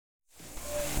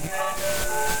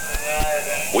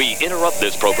interrupt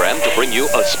this program to bring you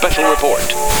a special report.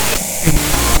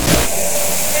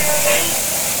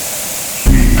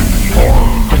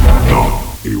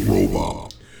 A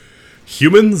robot.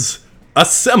 Humans,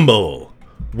 assemble!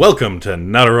 Welcome to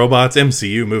Not a Robot's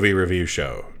MCU movie review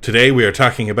show. Today we are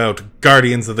talking about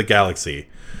Guardians of the Galaxy.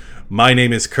 My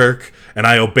name is Kirk, and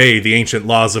I obey the ancient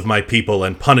laws of my people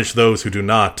and punish those who do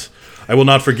not. I will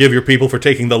not forgive your people for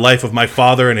taking the life of my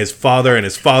father and his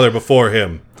father before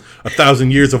him.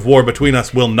 1,000 years of war between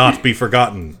us will not be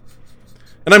forgotten.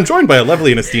 And I'm joined by a lovely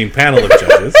and esteemed panel of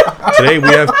judges. Today we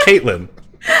have Caitlin.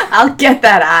 I'll get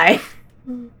that eye.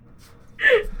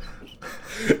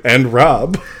 And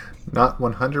Rob. Not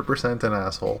 100% an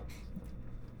asshole.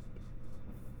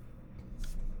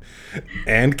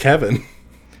 And Kevin.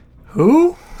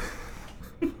 Who?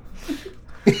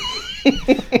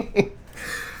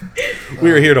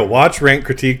 We are here to watch, rank,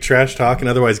 critique, trash talk, and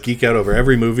otherwise geek out over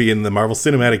every movie in the Marvel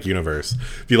Cinematic Universe.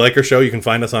 If you like our show, you can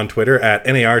find us on Twitter at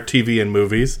NARTV and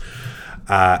Movies.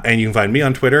 And you can find me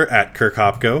on Twitter at Kirk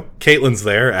Hopko. Caitlin's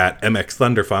there at MX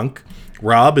Thunderfunk.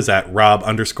 Rob is at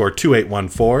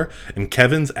Rob_2814. And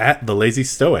Kevin's at The Lazy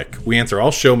Stoic. We answer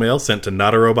all show mail sent to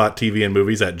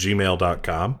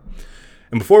notarobottv&movies@gmail.com.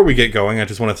 And before we get going, I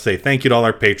just want to say thank you to all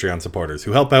our Patreon supporters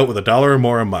who help out with $1 or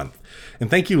more a month. And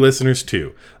thank you listeners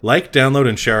too. Like, download,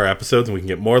 and share our episodes and we can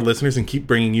get more listeners and keep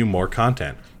bringing you more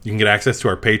content. You can get access to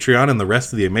our Patreon and the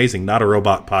rest of the amazing Not a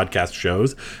Robot podcast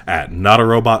shows at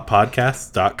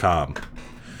notarobotpodcasts.com.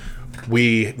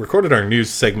 We recorded our news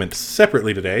segment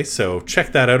separately today, so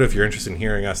check that out if you're interested in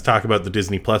hearing us talk about the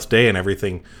Disney Plus Day and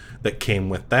everything that came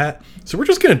with that. So we're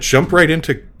just going to jump right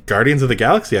into Guardians of the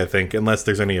Galaxy, I think, unless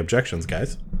there's any objections,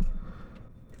 guys.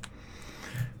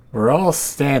 We're all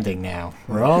standing now.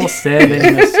 We're all standing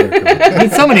in a circle. I mean,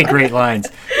 so many great lines.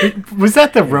 Was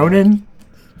that the Ronan?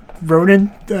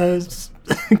 That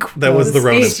was the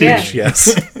Ronan speech,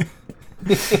 yes.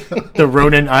 The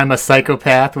Ronan, I'm a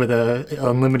psychopath with a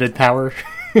unlimited power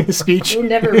speech. You'll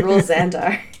never rule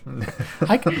Xandar.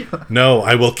 No,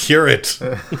 I will cure it.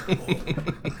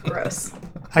 Gross.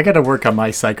 I got to work on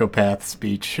my psychopath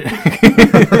speech.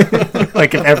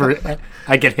 Like if ever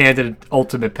I get handed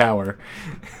ultimate power.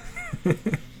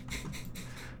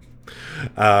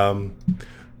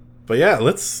 But yeah,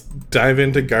 let's dive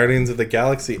into Guardians of the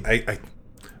Galaxy. I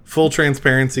full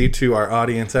transparency to our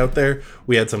audience out there,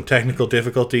 we had some technical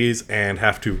difficulties and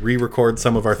have to re-record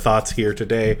some of our thoughts here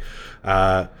today.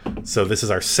 So this is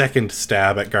our second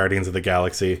stab at Guardians of the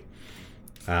Galaxy.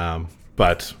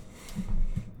 But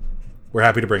we're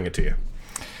happy to bring it to you.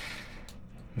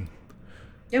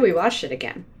 Yeah, we watched it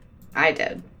again. I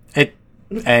did.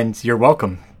 And you're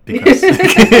welcome. Because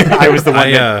I was the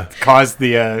one that caused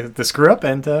the screw up,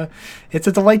 and it's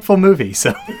a delightful movie,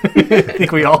 so I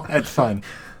think we all had fun.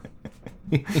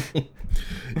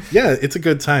 Yeah, it's a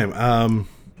good time.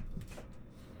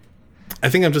 I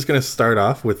think I'm just going to start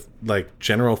off with like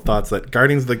general thoughts that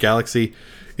Guardians of the Galaxy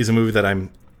is a movie that I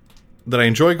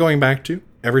enjoy going back to.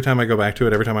 Every time I go back to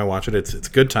it, every time I watch it, it's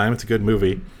a good time. It's a good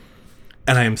movie,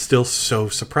 and I am still so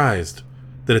surprised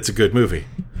that it's a good movie.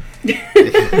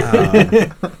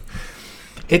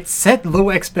 It set low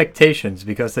expectations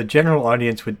because the general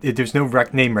audience there's no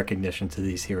name recognition to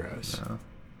these heroes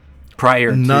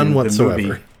prior to none whatsoever.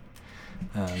 The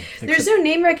movie. There's no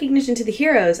name recognition to the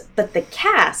heroes, but the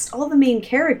cast, all the main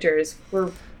characters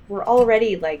were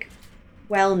already like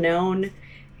well known.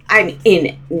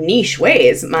 In niche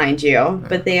ways, mind you,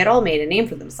 but they had all made a name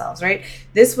for themselves, right?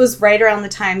 This was right around the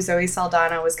time Zoe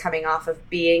Saldana was coming off of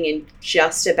being in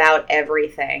just about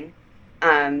everything.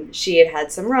 She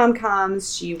had some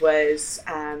rom-coms. She was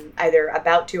either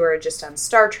about to or just on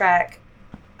Star Trek.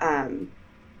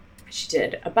 She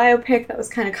did a biopic that was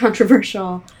kind of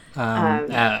controversial.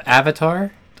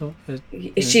 Avatar?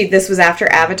 This was after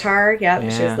Avatar. Yep, yeah.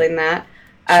 She was leading that.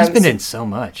 She's been in so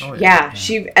much. Oh, yeah,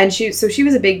 she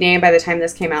was a big name by the time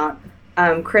this came out.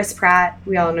 Chris Pratt,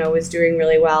 we all know, was doing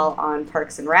really well on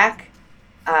Parks and Rec,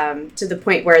 to the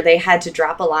point where they had to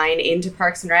drop a line into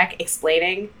Parks and Rec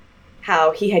explaining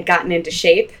how he had gotten into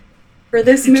shape for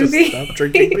this movie. Just stop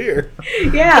drinking beer.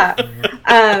 Yeah.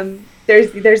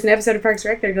 There's an episode of Parks and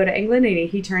Rec. They go to England and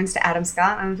he turns to Adam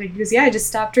Scott and he goes, "Yeah, I just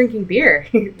stopped drinking beer."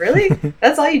 Really?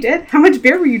 That's all you did? How much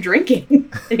beer were you drinking?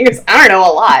 And he goes, "I don't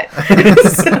know, a lot."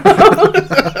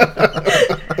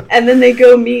 And then they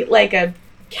go meet like a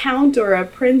count or a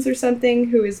prince or something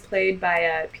who is played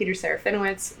by Peter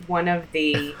Serafinowicz, one of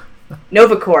the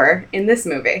Nova Corps in this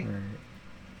movie.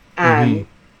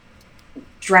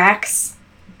 Drax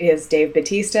is Dave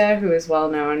Bautista, who is well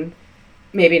known,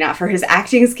 maybe not for his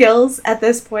acting skills at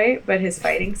this point, but his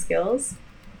fighting skills.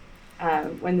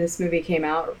 when this movie came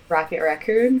out, Rocket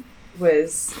Raccoon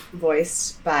was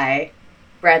voiced by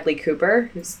Bradley Cooper,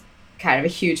 who's kind of a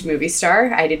huge movie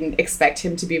star. I didn't expect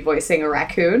him to be voicing a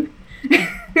raccoon.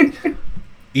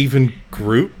 Even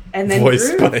Groot, And then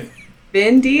voiced Groot. by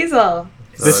Vin Diesel.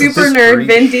 The Super Street nerd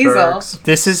Vin Diesel. Sharks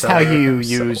This is how you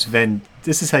seller. use Vin.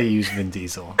 This is how you use Vin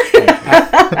Diesel.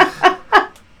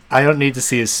 I don't need to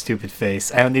see his stupid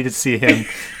face. I don't need to see him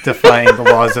defying the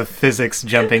laws of physics,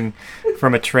 jumping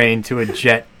from a train to a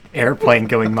jet airplane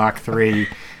going Mach 3.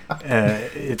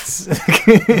 It's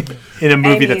in a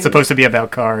movie that's supposed to be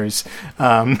about cars.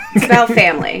 It's about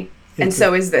family. And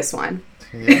so is this one.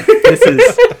 Yeah. This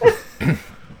is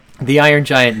the Iron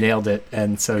Giant nailed it,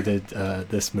 and so did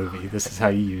this movie. This is how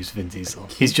you use Vin Diesel.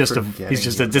 He's just a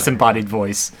forgetting disembodied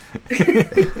voice.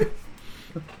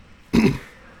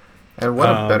 And what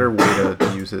a better way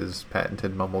to use his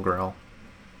patented mumble growl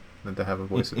than to have a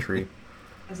voice of tree.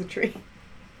 As a tree.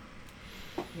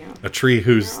 Yeah. a tree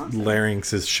whose Awesome.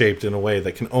 larynx is shaped in a way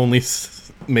that can only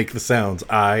make the sounds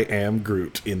 "I am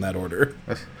Groot" in that order.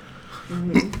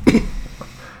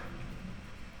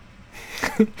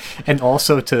 And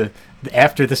also to,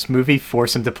 after this movie,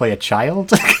 force him to play a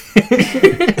child.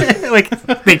 Like,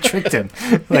 they tricked him.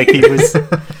 Like, he was,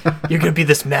 you're going to be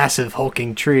this massive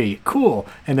hulking tree. Cool.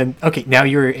 And then, okay, now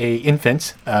you're a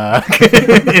infant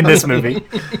in this movie.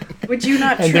 Would you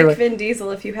not And they're trick like- Vin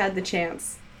Diesel if you had the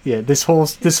chance? Yeah, this whole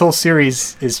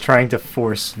series is trying to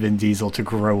force Vin Diesel to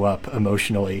grow up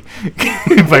emotionally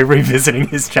by revisiting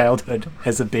his childhood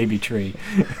as a baby tree.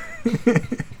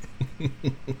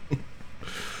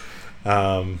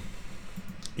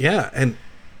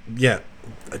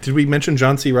 Did we mention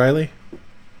John C. Reilly?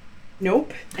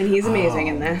 Nope. And he's amazing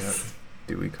in Oh, this.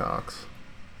 Dewey Cox.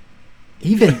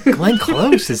 Even Glenn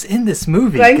Close is in this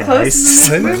movie, Glenn guys. Close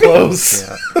is in Glenn Close.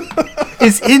 Yeah.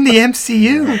 Is in the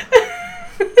MCU.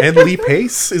 And Lee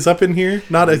Pace is up in here.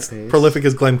 Not as Pace. prolific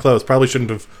as Glenn Close. Probably shouldn't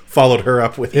have followed her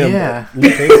up with him. Yeah. But Lee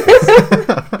Pace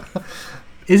is.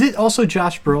 Is it also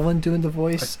Josh Brolin doing the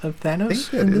voice of I Thanos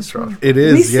think in it this is one? Josh. It We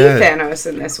is, see yeah. Thanos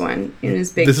in this one, in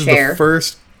his big This is chair. the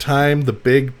first time the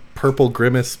big purple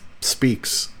grimace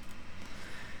speaks.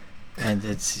 And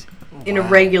it's in a wow.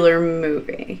 regular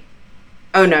movie.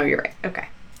 Oh, no, you're right. Okay.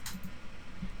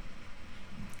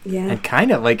 Yeah. And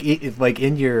kind of like like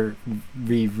in your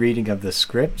rereading of the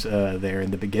script there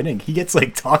in the beginning, he gets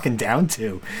like talking down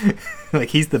to, like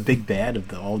he's the big bad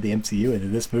of all the MCU, and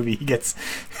in this movie he gets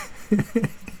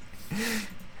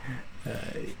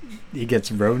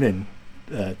Ronan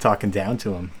talking down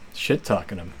to him, shit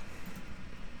talking him.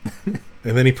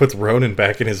 And then he puts Ronan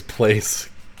back in his place.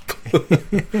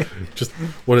 Just,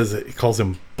 what is it? He calls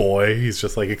him boy. He's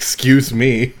just like, excuse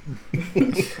me.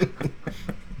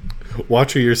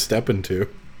 Watch who you're stepping to.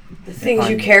 The things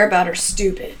you care about are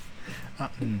stupid.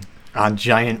 On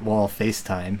giant wall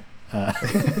FaceTime.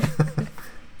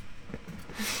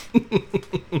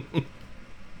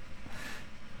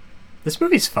 This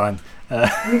movie's fun.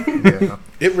 Yeah.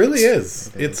 It really is.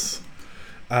 It is. It's,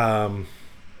 and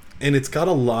it's got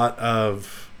a lot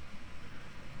of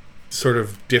sort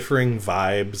of differing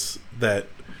vibes that,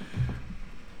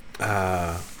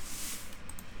 I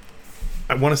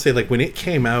want to say, like, when it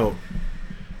came out,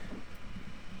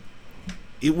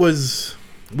 it was,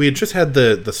 we had just had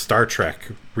the Star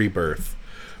Trek rebirth,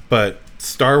 but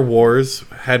Star Wars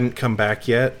hadn't come back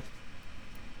yet.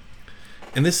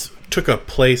 And this took a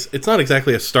place, it's not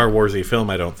exactly a Star Wars-y film,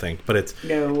 I don't think, but it's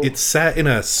sat in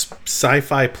a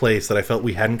sci-fi place that I felt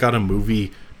we hadn't got a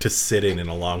movie to sit in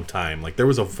a long time. Like, there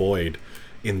was a void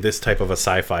in this type of a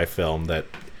sci-fi film that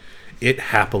it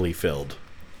happily filled.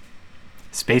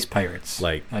 Space pirates.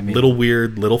 Like, I mean, little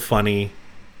weird, little funny.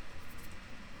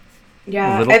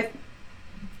 Yeah. Little-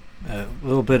 a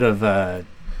little bit of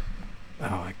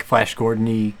like Flash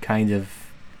Gordon-y kind of,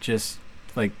 just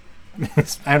like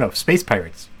I don't know, space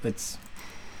pirates.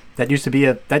 That used to be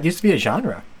a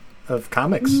genre of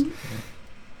comics.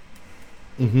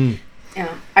 Mm-hmm.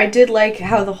 Yeah, I did like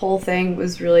how the whole thing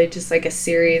was really just like a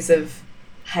series of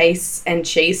heists and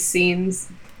chase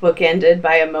scenes bookended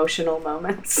by emotional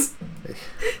moments.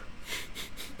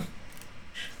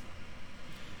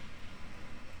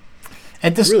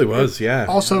 And It this really was, yeah.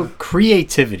 also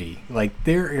creativity. Like,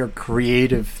 there are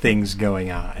creative things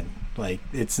going on. Like,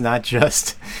 it's not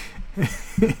just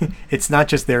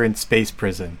they're in space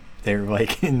prison. They're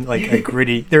like in like a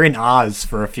gritty. They're in Oz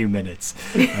for a few minutes,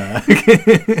 but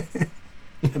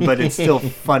it's still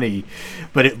funny.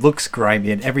 But it looks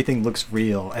grimy and everything looks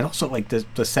real. And also, like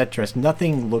the set dress,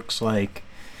 nothing looks like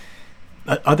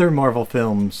other Marvel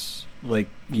films. Like,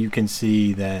 you can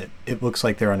see that it looks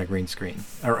like they're on a green screen,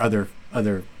 or other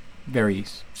very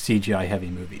CGI heavy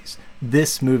movies.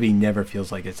 This movie never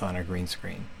feels like it's on a green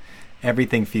screen.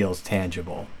 Everything feels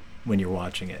tangible when you're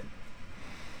watching it.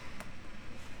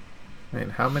 I mean,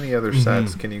 how many other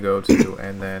sets can you go to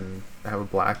and then have a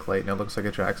black light and it looks like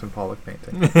a Jackson Pollock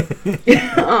painting?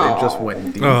 It just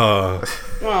went deep. Oh,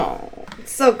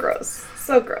 so gross.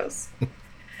 So gross.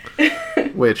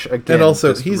 Which, again, and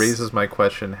also, just raises my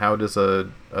question, how does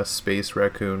a space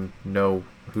raccoon know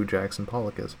who Jackson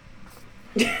Pollock is?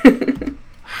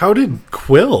 How did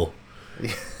Quill?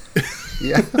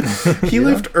 Yeah. He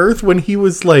left Earth when he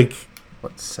was like...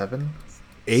 What, 7?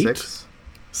 8? 6?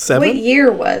 7? What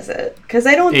year was it? Because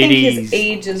I don't think his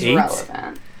age is 88?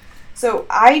 relevant. So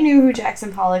I knew who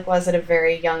Jackson Pollock was at a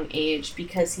very young age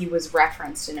because he was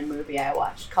referenced in a movie I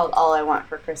watched called All I Want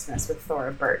for Christmas with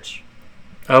Thora Birch.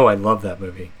 Oh, I love that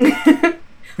movie.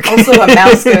 Also, a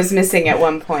mouse goes missing at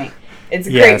one point. It's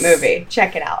a Yes. great movie.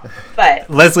 Check it out. But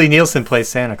Leslie Nielsen plays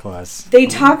Santa Claus. they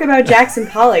talk about Jackson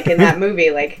Pollock in that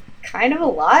movie, like, kind of a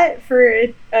lot for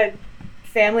a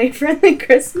family-friendly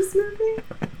Christmas movie.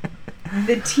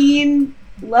 The teen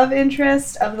love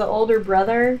interest of the older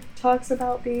brother talks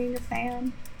about being a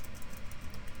fan.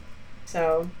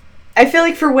 So, I feel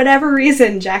like for whatever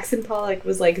reason, Jackson Pollock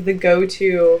was like the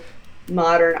go-to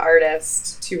modern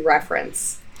artist to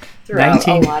reference throughout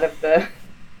a lot of the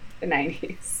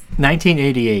 90s.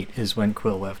 1988 is when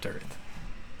Quill left Earth.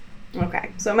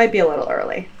 Okay, so it might be a little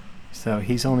early. So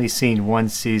he's only seen one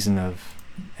season of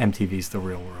MTV's The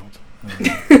Real World.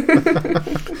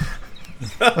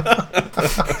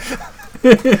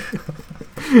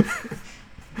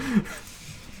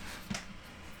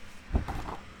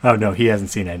 Oh no, he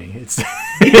hasn't seen any. It's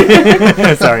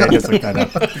sorry, I just looked that up.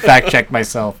 Fact checked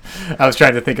myself. I was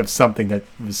trying to think of something that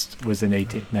was in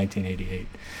 1988.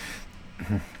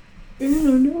 I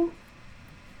don't know.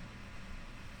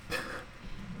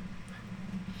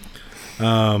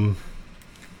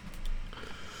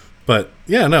 But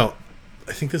yeah, no,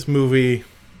 I think this movie,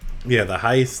 the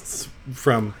heists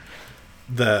from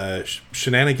the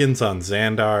shenanigans on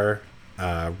Xandar,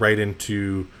 right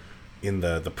into in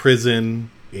the prison,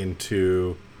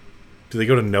 into, do they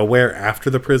go to nowhere after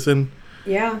the prison?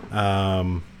 Yeah.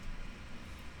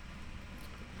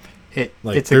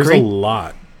 It's there's a great, a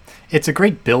lot. It's a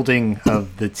great building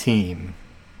of the team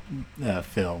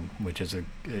film, which is a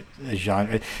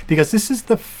genre, because this is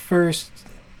the first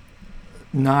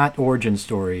not origin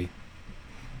story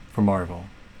for Marvel.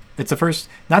 It's the first,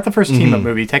 not the first team-up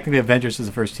movie. Technically, Avengers is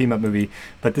the first team-up movie,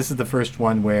 but this is the first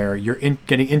one where you're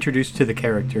getting introduced to the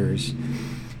characters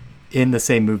in the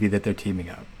same movie that they're teaming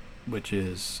up,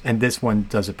 and this one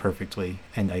does it perfectly,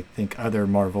 and I think other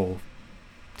Marvel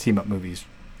team-up movies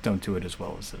don't do it as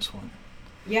well as this one.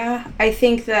 Yeah, I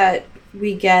think that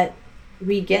we get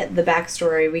the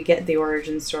backstory, we get the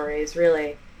origin stories,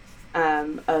 really,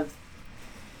 of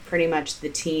pretty much the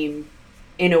team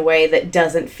in a way that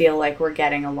doesn't feel like we're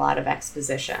getting a lot of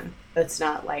exposition. That's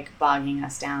not like bogging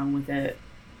us down with a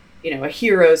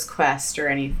hero's quest or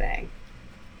anything.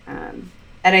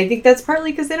 And I think that's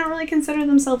partly because they don't really consider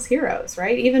themselves heroes,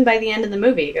 right? Even by the end of the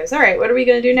movie, it goes, all right, what are we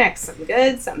going to do next? Something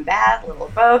good, something bad, a little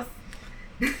of both.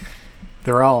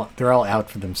 They're all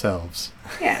out for themselves.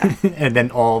 Yeah. And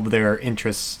then all of their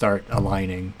interests start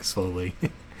aligning slowly.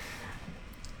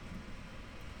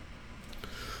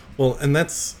 Well, and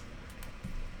that's,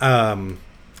 I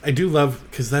do love,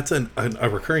 because that's a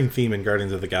recurring theme in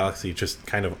Guardians of the Galaxy, just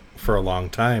kind of for a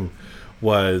long time,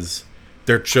 was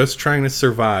they're just trying to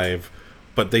survive,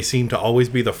 but they seem to always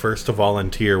be the first to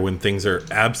volunteer when things are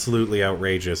absolutely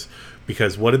outrageous.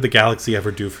 Because what did the galaxy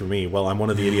ever do for me? Well, I'm one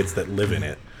of the idiots that live in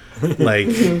it. Like,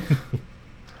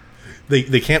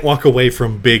 they can't walk away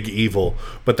from big evil,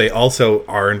 but they also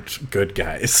aren't good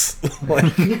guys.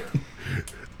 Like,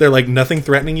 they're like, nothing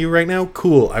threatening you right now?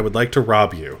 Cool, I would like to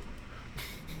rob you.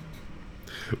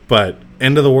 But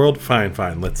end of the world? Fine.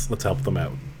 Let's help them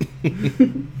out.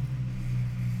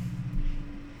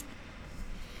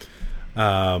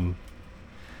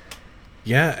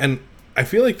 Yeah, and I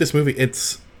feel like this movie,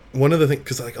 it's one of the things,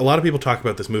 because like a lot of people talk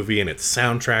about this movie and its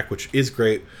soundtrack, which is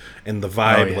great, and the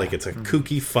vibe, like it's a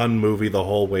kooky, fun movie the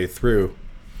whole way through,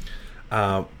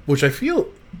 which I feel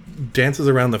dances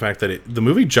around the fact that the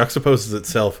movie juxtaposes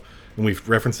itself, and we've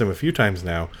referenced him a few times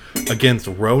now, against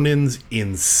Ronan's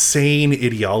insane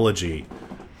ideology.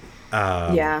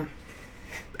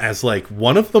 As like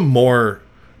one of the more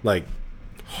like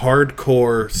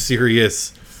hardcore,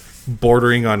 serious,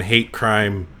 bordering on hate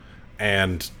crime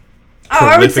and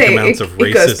I would say amounts of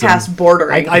it goes racism. past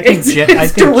bordering. I think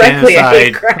it's directly a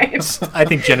hate genocide. crime. I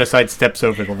think genocide steps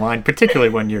over the line, particularly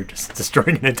when you're just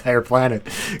destroying an entire planet.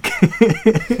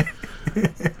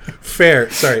 Fair.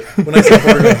 Sorry. When I said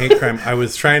borderline hate crime, I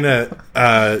was trying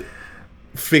to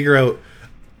figure out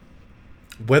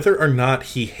whether or not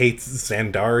he hates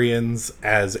Xandarians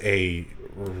as a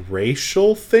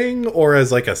racial thing or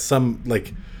as like some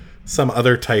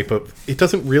other type of. It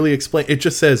doesn't really explain. It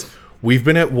just says we've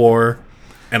been at war,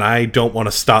 and I don't want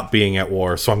to stop being at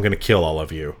war, so I'm going to kill all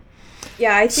of you.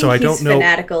 Yeah, I think So I he's don't know-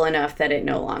 fanatical enough that it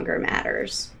no longer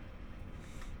matters.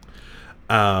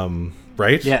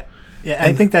 Right? Yeah. Yeah,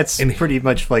 I think that's and- pretty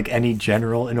much like any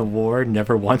general in a war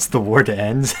never wants the war to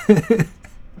end.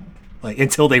 Like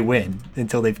until they win,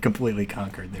 until they've completely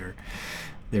conquered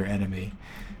their enemy.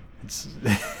 It's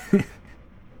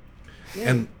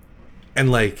And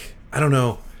like, I don't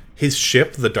know, his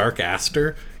ship, the Dark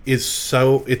Aster, is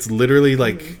so, it's literally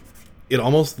like, it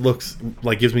almost looks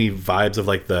like, gives me vibes of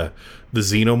like the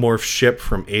xenomorph ship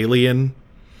from Alien.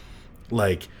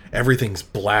 Like, everything's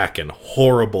black and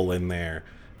horrible in there,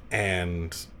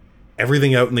 and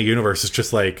everything out in the universe is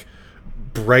just like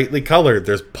brightly colored.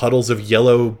 There's puddles of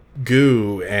yellow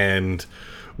goo and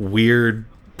weird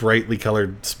brightly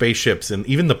colored spaceships, and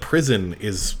even the prison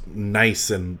is nice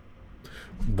and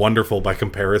wonderful by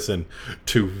comparison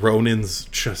to Ronan's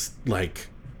just like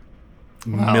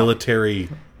military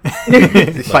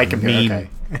like mean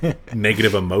okay.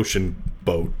 negative emotion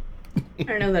boat. I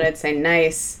don't know that I'd say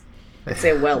nice. I'd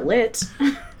say well lit.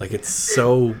 Like, it's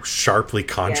so sharply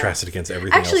contrasted against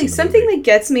everything Actually, else in the something movie. that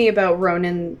gets me about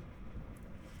Ronan.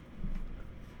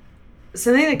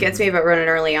 Something that gets me about Ronan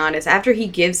early on is after he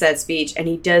gives that speech and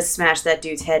he does smash that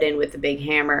dude's head in with the big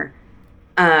hammer.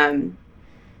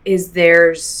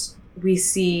 We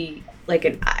see like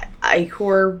an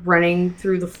ichor running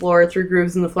through the floor, through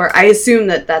grooves in the floor. I assume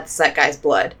that that's that guy's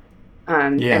blood.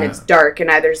 And it's dark,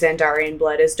 and either Xandarian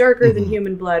blood is darker than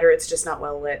human blood, or it's just not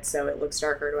well lit, so it looks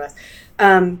darker to us.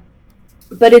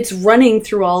 But it's running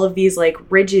through all of these like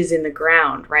ridges in the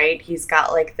ground, right? He's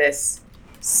got like this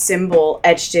symbol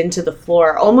etched into the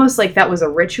floor, almost like that was a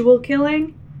ritual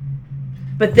killing.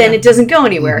 But then it doesn't go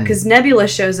anywhere because Nebula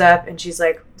shows up and she's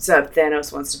like, "What's up?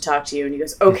 Thanos wants to talk to you," and he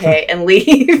goes, "Okay," and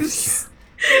leaves.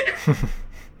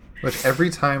 Which every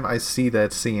time I see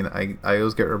that scene, I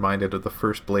always get reminded of the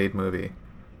first Blade movie,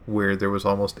 where there was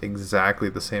almost exactly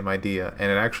the same idea,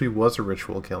 and it actually was a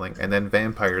ritual killing, and then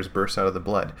vampires burst out of the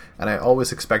blood. And I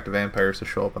always expect vampires to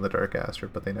show up on the Dark Aster,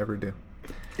 but they never do.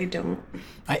 They don't.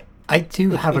 I do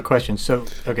have a question. So,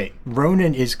 okay,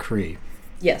 Ronan is Kree.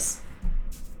 Yes.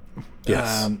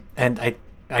 Yes. And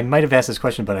I might have asked this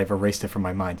question, but I've erased it from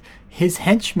my mind. His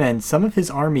henchmen, some of his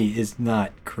army is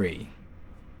not Kree.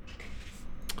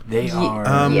 They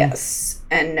are... yes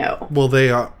and no. Well,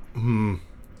 they are...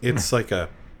 it's like a...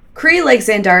 Kree, like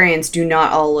Xandarians, do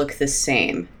not all look the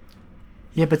same.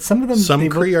 Yeah, but some of them... Some they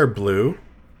Kree look- are blue,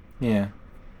 Yeah.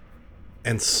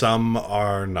 and some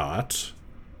are not.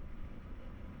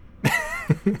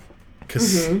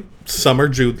 Because some are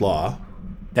Jude Law.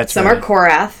 That's Some right. are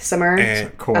Korath, some are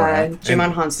And- Korath. Jimon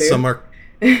and Hansu. Some are...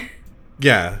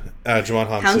 Yeah, Jimon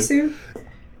Hansu.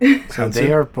 Hansu? So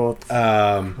they are both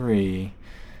Um, Kree.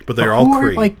 but they're But all who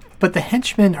are, Kree. but the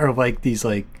henchmen are like these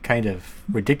like kind of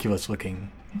ridiculous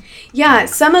looking. Yeah,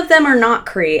 some of them are not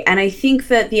Kree, and I think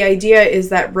that the idea is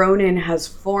that Ronan has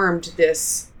formed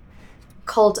this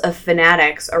cult of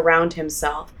fanatics around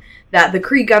himself that the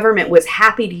Kree government was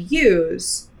happy to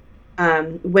use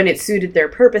when it suited their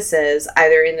purposes,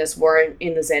 either in this war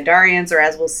in the Xandarians or,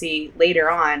 as we'll see later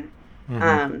on,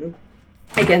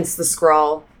 against the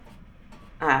Skrull.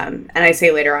 And I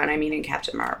say later on, I mean in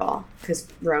Captain Marvel, because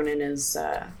Ronan is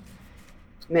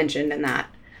mentioned in that.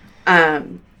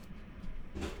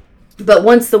 But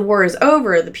once the war is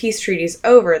over, the peace treaty's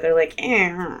over, they're like, I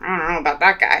don't know about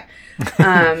that guy.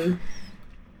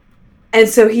 And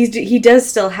so he does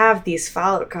still have these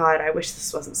follow. God, I wish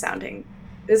this wasn't sounding.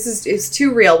 It's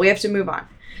too real. We have to move on.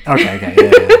 Okay.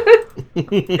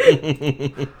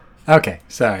 Yeah. Okay.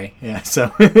 Sorry. Yeah.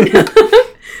 So.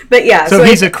 But yeah, So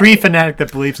he's a Kree fanatic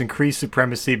that believes in Kree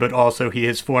supremacy, but also he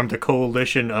has formed a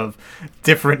coalition of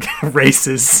different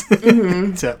races.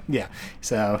 So yeah,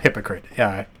 so hypocrite.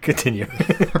 Continue.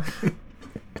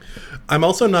 I'm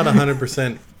also not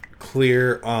 100%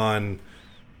 clear on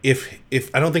if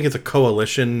I don't think it's a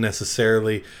coalition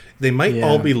necessarily. They might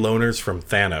all be loners from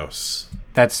Thanos.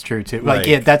 That's true too. Like-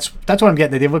 Yeah, that's what I'm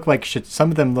getting. They look like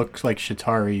some of them look like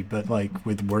Chitauri, but like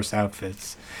with worse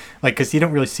outfits. Like, because you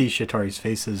don't really see Chitauri's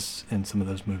faces in some of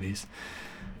those movies.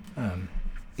 And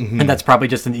that's probably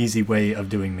just an easy way of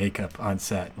doing makeup on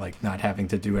set, like not having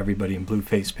to do everybody in blue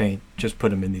face paint. Just put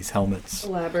them in these helmets.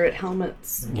 elaborate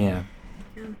helmets. Yeah.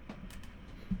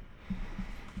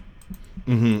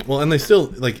 Well, and they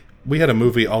still, like, we had a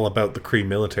movie all about the Kree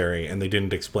military, and they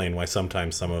didn't explain why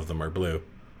sometimes some of them are blue.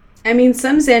 I mean,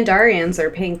 some Xandarians are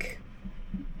pink.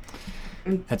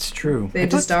 That's true. They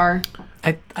just are.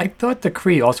 I thought the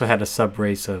Kree also had a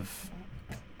sub-race of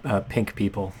pink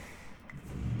people.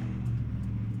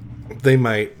 They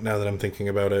might, now that I'm thinking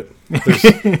about it. There's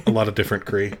a lot of different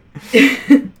Kree.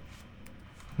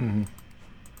 Mm-hmm.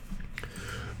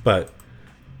 But,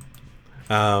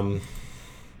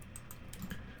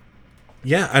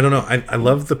 yeah, I don't know. I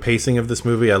love the pacing of this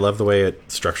movie. I love the way it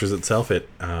structures itself. It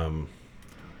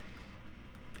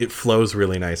flows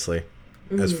really nicely.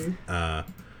 Mm-hmm.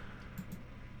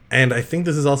 And I think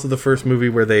this is also the first movie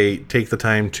where they take the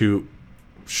time to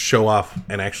show off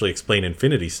and actually explain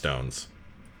Infinity Stones.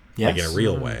 Yes. Like in a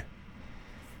real way.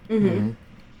 Mm-hmm.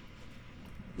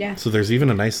 Yeah. So there's even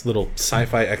a nice little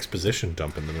sci-fi exposition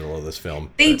dump in the middle of this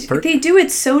film. They do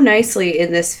it so nicely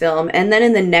in this film, and then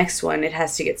in the next one, it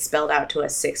has to get spelled out to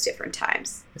us 6 different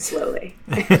times, slowly.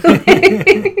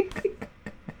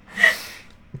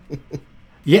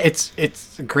 Yeah,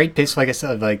 it's a great pace, like I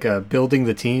said, like building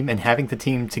the team and having the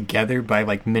team together by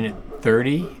like minute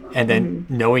 30, and then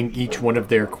knowing each one of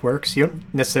their quirks. You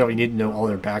don't necessarily need to know all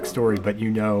their backstory, but you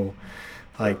know,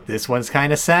 like, this one's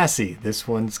kind of sassy, this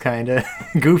one's kind of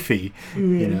goofy,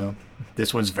 you know,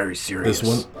 this one's very serious.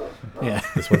 This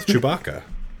one's Chewbacca.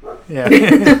 Yeah.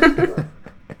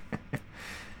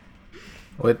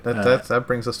 Wait, that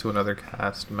brings us to another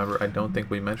cast. Remember, I don't think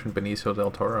we mentioned Benicio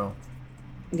del Toro.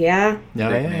 Yeah.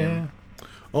 Yeah.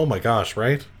 Oh my gosh,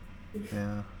 right?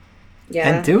 Yeah. Yeah.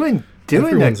 And doing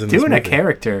Everyone's in this a movie.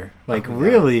 character, like,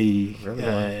 really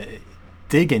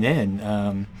digging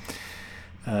in.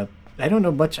 I don't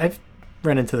know much. I've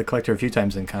run into the collector a few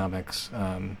times in comics.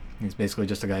 He's basically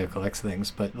just a guy who collects things,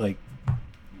 but like,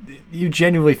 you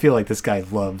genuinely feel like this guy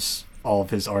loves all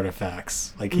of his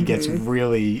artifacts. Like, he gets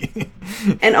really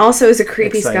and also is a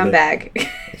creepy excited. scumbag.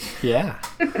 Yeah.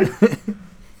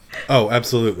 Oh,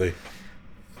 absolutely.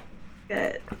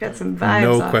 Got some vibes.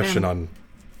 No on question him.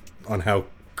 on how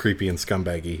creepy and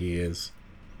scumbaggy he is.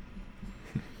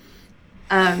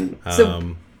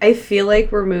 So I feel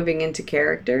like we're moving into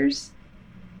characters,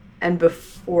 and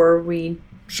before we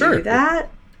do that,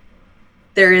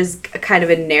 there is a kind of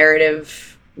a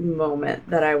narrative moment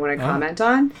that I want to comment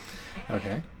on.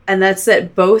 Okay. And that's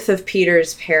that both of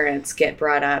Peter's parents get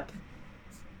brought up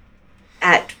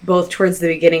at both towards the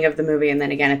beginning of the movie and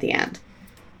then again at the end.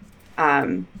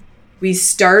 We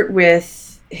start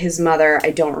with his mother,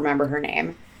 I don't remember her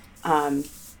name,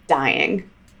 dying,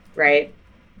 right?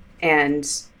 And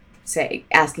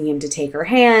asking him to take her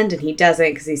hand, and he doesn't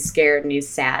because he's scared and he's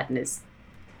sad and his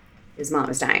mom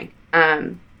is dying.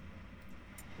 And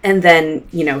then,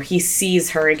 you know, he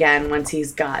sees her again once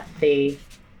he's got the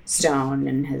stone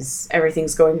and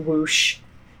everything's going whoosh.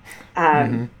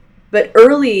 But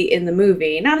early in the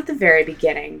movie, not at the very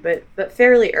beginning, but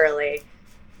fairly early,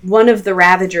 one of the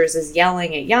Ravagers is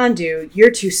yelling at Yondu,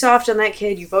 "You're too soft on that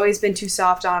kid. You've always been too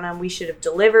soft on him. We should have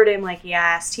delivered him like he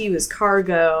asked. He was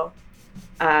cargo."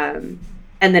 And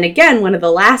then again, one of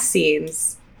the last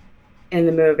scenes in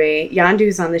the movie,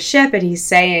 Yondu's on the ship and he's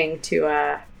saying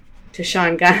to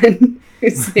Sean Gunn,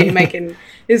 whose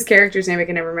character's name I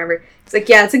can never remember. It's like,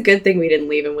 yeah, it's a good thing we didn't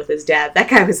leave him with his dad. That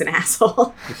guy was an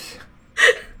asshole.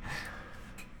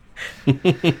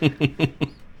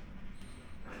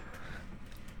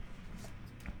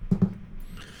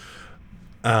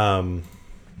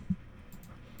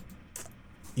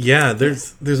 Yeah,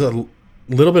 there's a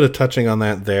little bit of touching on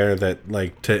that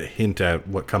like to hint at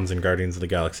what comes in Guardians of the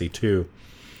Galaxy 2.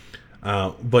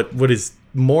 But what is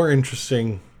more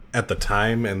interesting at the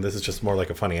time, and this is just more like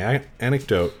a funny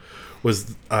anecdote,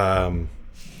 was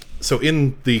so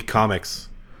in the comics,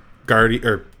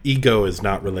 Ego is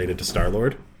not related to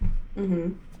Star-Lord.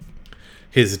 Mm-hmm.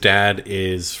 His dad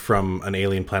is from an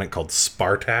alien planet called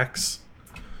Spartax.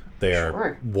 They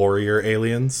are warrior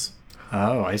aliens.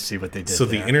 Oh, I see what they did. So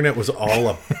there. the internet was all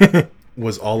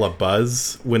a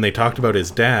buzz when they talked about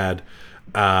his dad.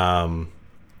 At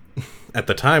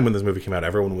the time when this movie came out,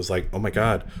 everyone was like, "Oh my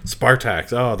God,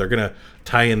 Spartax! Oh, they're gonna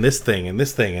tie in this thing and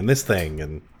this thing and this thing,"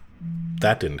 and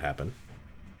that didn't happen.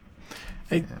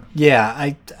 I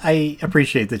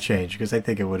appreciate the change because I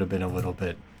think it would have been a little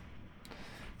bit.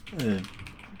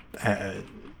 I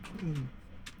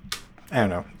don't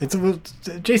know. It's a little,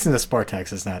 Jason the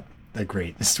Spartax is not a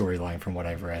great storyline from what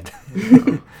I've read.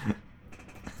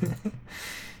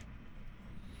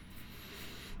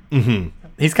 Mm-hmm.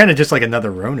 He's kind of just like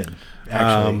another Ronin,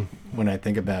 actually, when I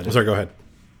think about it. Sorry, go ahead.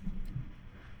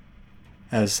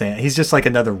 I was saying, he's just like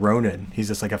another Ronin. He's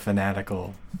just like a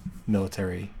fanatical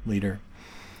military leader.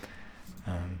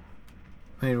 I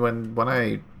mean, when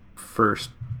I first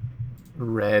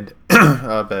read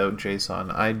about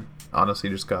Jason, I honestly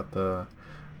just got the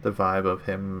vibe of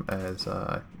him as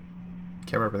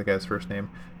can't remember the guy's first name.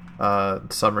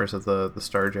 Summers of the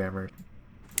Starjammers.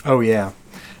 Oh yeah,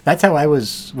 that's how I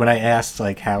was when I asked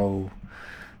like how.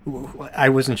 I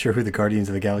wasn't sure who the Guardians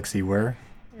of the Galaxy were,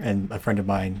 and a friend of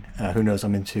mine who knows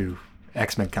I'm into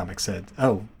X-Men comics said,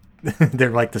 "Oh, they're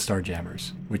like the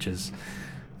Starjammers," which is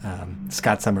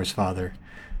Scott Summers' father,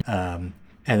 and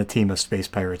a team of space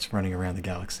pirates running around the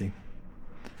galaxy.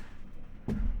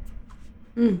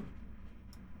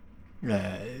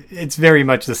 It's very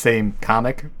much the same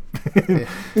comic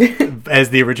as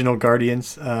the original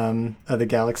Guardians of the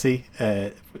Galaxy.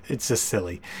 It's just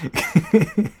silly.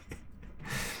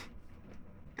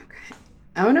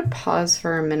 I want to pause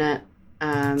for a minute.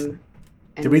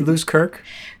 Did we lose Kirk?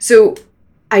 So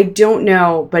I don't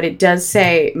know, but it does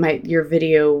say your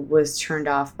video was turned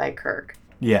off by Kirk.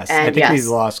 Yes, And I think we yes.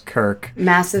 lost Kirk.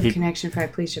 Massive connection for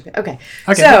please jump in. Okay.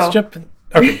 Okay, so, let's jump in.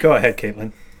 Okay, go ahead,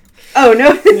 Caitlin. Oh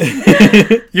no.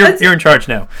 You're in charge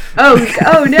now.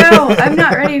 Oh no, I'm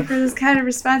not ready for this kind of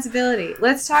responsibility.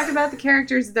 Let's talk about the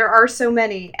characters. There are so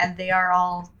many, and they are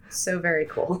all so very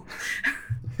cool.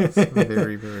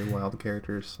 Very, very wild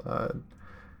characters.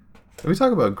 We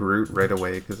talk about Groot right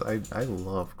away because I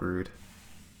love Groot.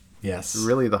 Yes.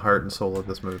 Really the heart and soul of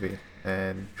this movie,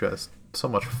 and just so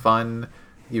much fun,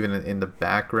 even in the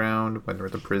background when they're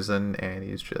at the prison and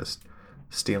he's just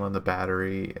stealing the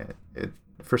battery.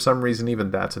 For some reason,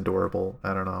 even that's adorable.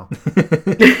 I don't know.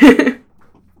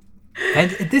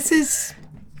 And this is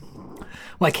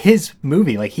like his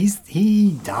movie. Like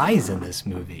he dies in this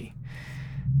movie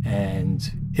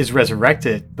and is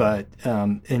resurrected, but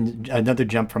in another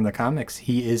jump from the comics,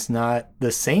 he is not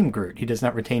the same Groot. He does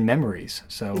not retain memories,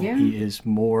 so he is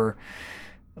more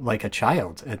like a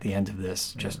child at the end of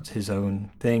this, just his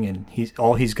own thing, and he's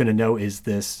going to know is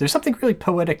this. There's something really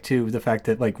poetic to the fact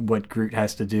that like what Groot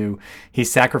has to do,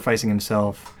 he's sacrificing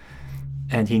himself,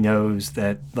 and he knows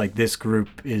that like this group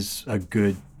is a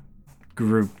good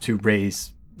group to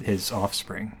raise his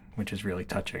offspring, which is really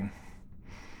touching.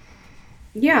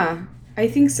 Yeah, I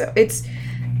think so. It's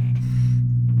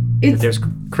There's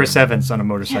Chris Evans on a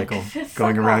motorcycle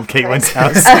going around Caitlin's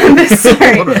house. I'm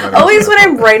sorry. Always when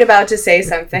I'm right about to say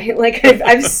something, like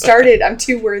I'm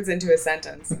 2 words into a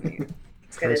sentence.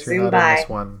 It's gonna Chris, you're zoom not by. in this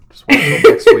one. Just wait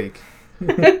until next week.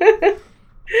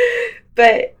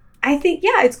 But I think,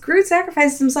 it's Groot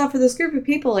sacrifices himself for this group of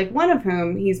people, like one of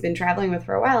whom he's been traveling with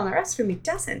for a while, and the rest of whom he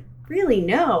doesn't really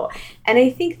know. And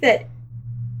I think that,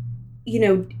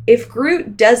 if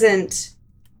Groot doesn't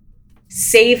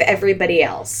save everybody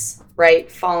else,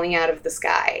 right, falling out of the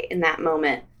sky in that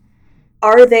moment,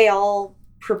 are they all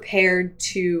prepared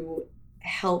to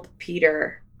help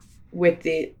Peter with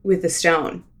the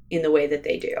stone in the way that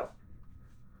they do?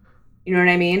 You know what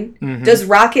I mean? Mm-hmm. Does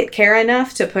Rocket care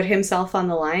enough to put himself on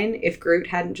the line if Groot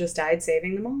hadn't just died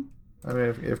saving them all? I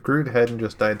mean, if Groot hadn't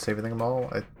just died saving them all,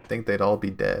 I think they'd all be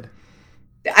dead.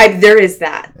 There is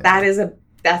that. Yeah.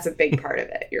 That's a big part of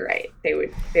it. You're right. They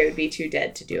would be too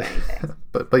dead to do anything.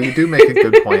 but you do make a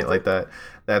good point. Like that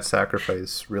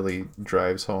sacrifice really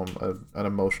drives home an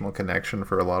emotional connection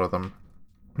for a lot of them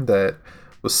that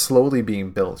was slowly being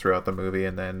built throughout the movie,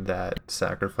 and then that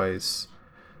sacrifice.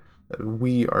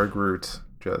 We are Groot.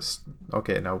 Just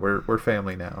okay. Now we're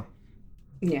family now.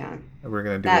 Yeah, we're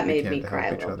gonna do that what we made can me to cry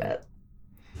help a each little other. bit.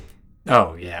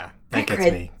 Oh yeah, I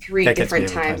cried 3 different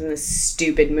times in this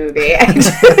stupid movie.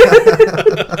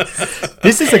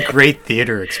 This is a great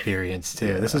theater experience too.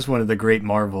 Yeah. This is one of the great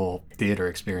Marvel theater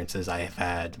experiences I have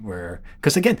had,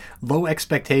 because again, low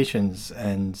expectations,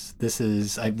 and this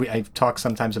is I've talked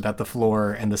sometimes about the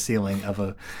floor and the ceiling of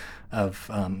a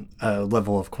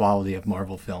level of quality of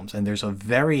Marvel films, and there's a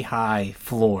very high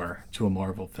floor to a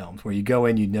Marvel film where you go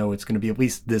in, it's going to be at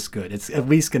least this good. It's at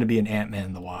least going to be an Ant-Man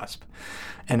and the Wasp,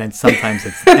 and then sometimes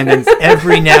and then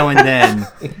every now and then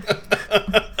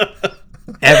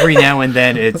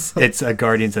it's a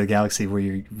Guardians of the Galaxy where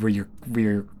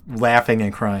you're laughing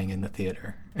and crying in the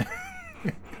theater.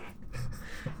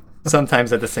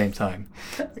 Sometimes at the same time.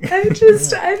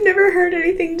 I've never heard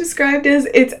anything described as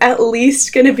it's at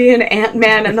least going to be an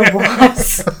Ant-Man and the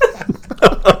Wasp.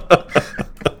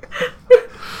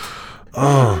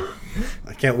 Oh,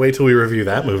 I can't wait till we review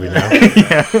that movie now.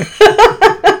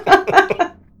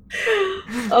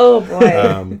 Oh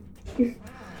boy.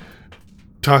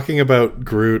 Talking about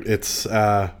Groot, it's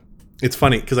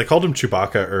funny because I called him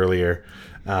Chewbacca earlier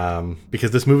because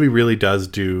this movie really does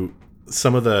do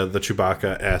some of the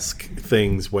Chewbacca-esque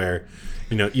things where,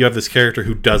 you have this character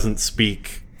who doesn't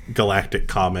speak Galactic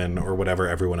Common or whatever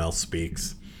everyone else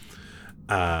speaks.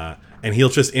 And he'll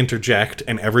just interject,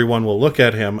 and everyone will look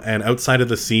at him. And outside of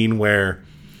the scene where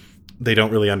they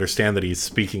don't really understand that he's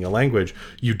speaking a language,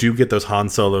 you do get those Han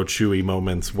Solo Chewie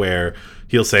moments where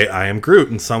he'll say, "I am Groot,"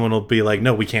 and someone will be like,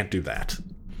 "No, we can't do that."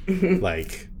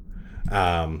 Like,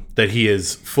 that he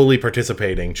is fully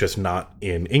participating, just not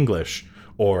in English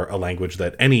or a language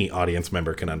that any audience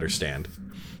member can understand.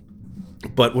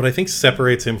 But what I think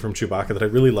separates him from Chewbacca that I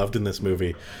really loved in this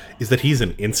movie is that he's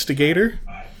an instigator,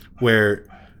 where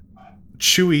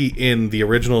Chewie in the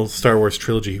original Star Wars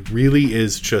trilogy really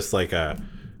is just like a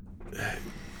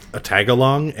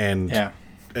tag-along and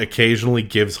occasionally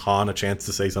gives Han a chance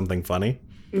to say something funny.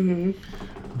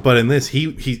 But in this,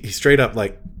 he straight up,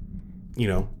 like, you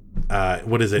know,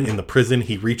 what is it, in the prison,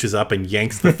 he reaches up and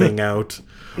yanks the thing out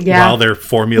while they're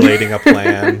formulating a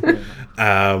plan.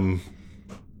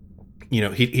 You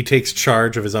know, he takes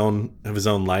charge of his own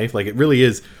life. Like, it really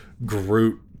is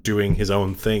Groot doing his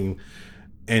own thing,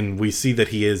 and we see that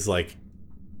he is like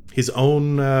his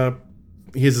own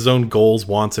he has his own goals,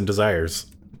 wants, and desires,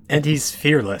 and he's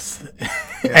fearless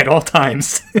at all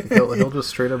times. he'll just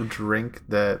straight up drink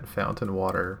that fountain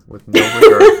water with no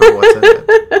regard for what's in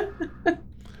it.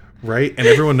 Right? And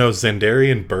everyone knows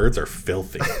Xandarian birds are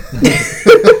filthy.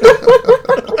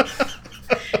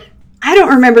 I don't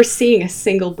remember seeing a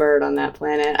single bird on that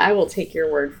planet. I will take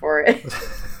your word for it.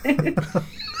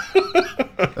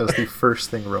 That was the first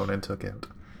thing Ronan took out.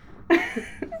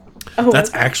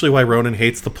 That's actually why Ronan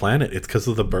hates the planet. It's because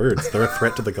of the birds. They're a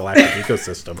threat to the galactic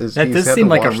ecosystem. That does seem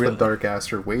like a real... the Dark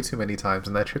Aster way too many times,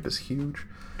 and that trip is huge.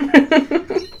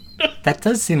 That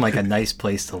does seem like a nice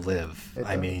place to live.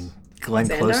 I mean, Glenn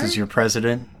Close is your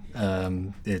president.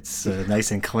 It's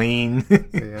nice and clean.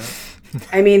 Yeah.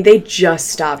 I mean, they just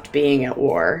stopped being at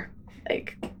war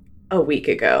like a week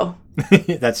ago.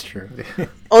 That's true.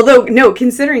 Although, no,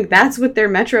 considering that's what their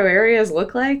metro areas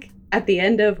look like at the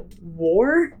end of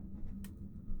war,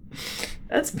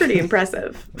 that's pretty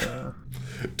impressive. Yeah.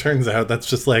 Turns out that's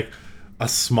just like a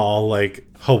small, like,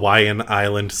 Hawaiian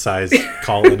island-sized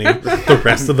colony. The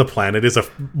rest of the planet is a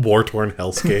war-torn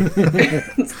hellscape.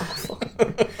 It's awful.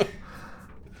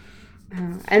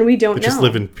 And we don't know. Just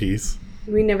live in peace.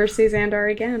 We never see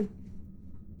Xandar again.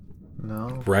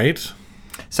 No. Right?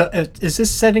 So is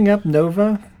this setting up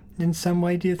Nova in some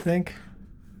way, do you think?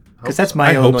 Because that's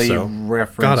my only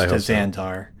reference to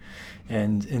Xandar.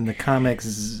 And in the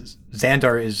comics,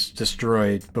 Xandar is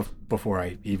destroyed before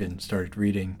I even started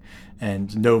reading.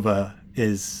 And Nova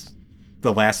is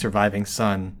the last surviving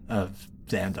son of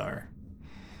Xandar.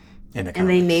 In the comics. And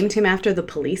they named him after the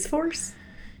police force?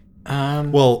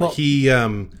 Well, he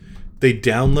they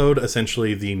download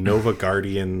essentially the Nova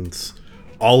Guardians,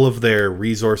 all of their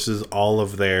resources, all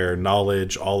of their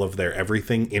knowledge, all of their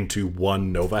everything into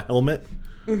one Nova helmet.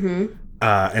 Mm-hmm.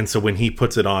 And so when he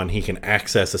puts it on, he can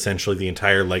access essentially the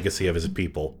entire legacy of his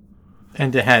people.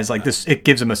 And it has like this, it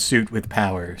gives him a suit with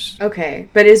powers. Okay.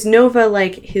 But is Nova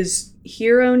like his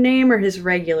hero name or his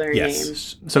regular name?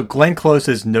 So Glenn Close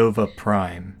is Nova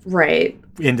Prime. Right.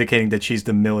 Indicating that she's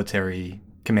the military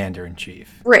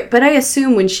commander-in-chief. Right. But I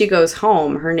assume when she goes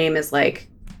home, her name is like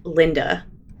Linda.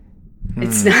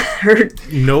 It's not her.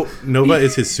 Nova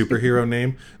is his superhero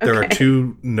name. There are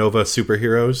two Nova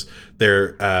superheroes.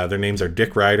 Their names are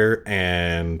Dick Ryder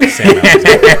and Sam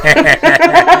Alexander.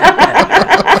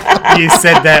 You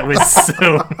said that with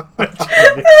so much.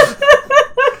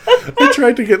 I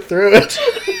tried to get through it.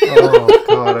 Oh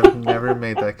god, I've never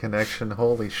made that connection.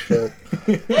 Holy shit.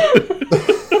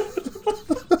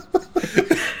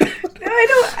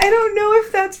 I don't know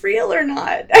if that's real or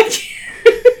not. I can't.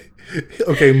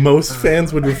 Okay, most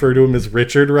fans would refer to him as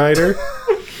Richard Ryder.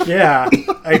 Yeah,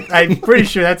 I'm pretty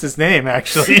sure that's his name,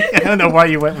 actually. I don't know why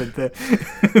you went with the...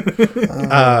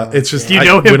 It's just, do you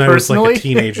know him when personally? I was like a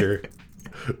teenager,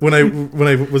 when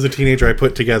I was a teenager, I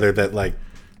put together that like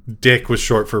Dick was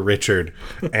short for Richard,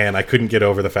 and I couldn't get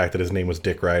over the fact that his name was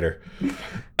Dick Ryder.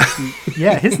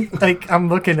 Yeah, I'm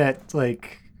looking at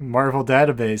like Marvel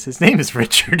database. His name is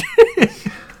Richard.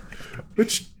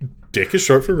 Which Dick is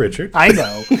short for Richard. I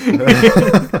know.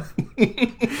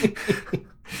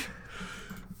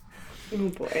 Oh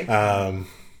boy.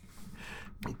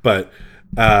 But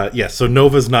yeah, so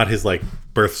Nova's not his like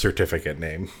birth certificate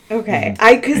name. Okay.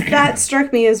 Because that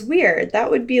struck me as weird. That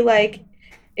would be like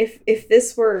if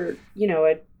this were,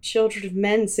 a Children of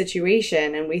Men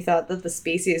situation and we thought that the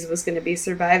species was going to be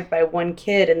survived by one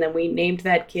kid and then we named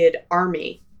that kid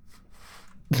Army.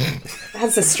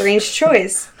 That's a strange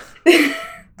choice.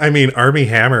 I mean, Army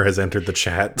Hammer has entered the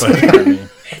chat, but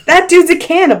that dude's a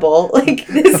cannibal. Like,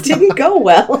 this didn't go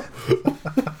well.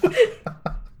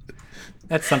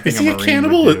 That's something. Is he a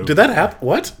cannibal? Did that happen?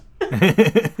 What?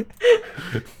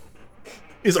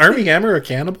 Is Armie Hammer a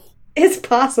cannibal? It's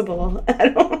possible. I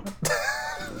don't.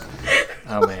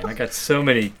 Oh man, I got so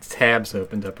many tabs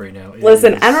opened up right now.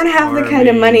 Listen, I don't have the kind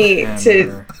of Armie money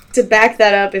Hammer. to back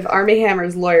that up if Armie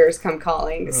Hammer's lawyers come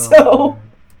calling. So.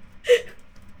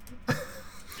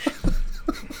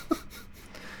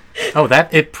 Oh,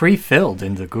 that it pre-filled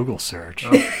in the Google search.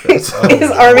 Is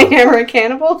Armie Hammer a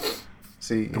cannibal?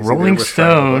 See, Rolling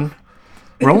Stone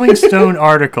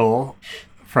article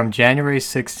from January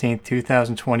 16th,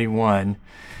 2021,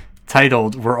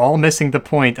 titled "We're All Missing the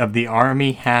Point of the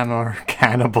Armie Hammer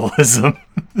Cannibalism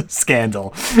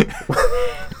Scandal."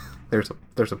 There's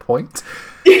a point.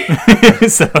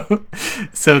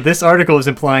 So this article is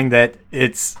implying that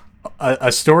it's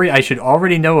a story I should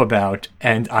already know about,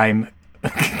 and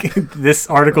this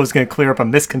article is going to clear up a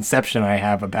misconception I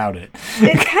have about it.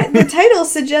 The title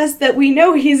suggests that we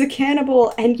know he's a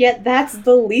cannibal, and yet that's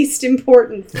the least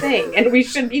important thing, and we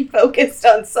should be focused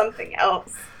on something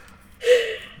else.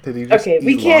 Did he just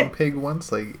we eat can't. Long Pig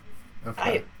once? Like,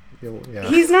 okay. Yeah.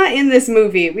 He's not in this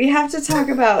movie. We have to talk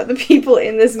about the people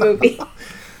in this movie.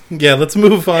 Yeah, let's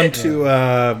move on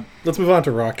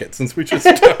to Rocket, since we just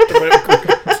talked about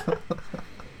Groot.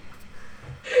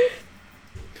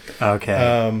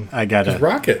 Okay, I got it.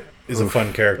 Rocket is a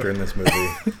fun character in this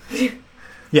movie.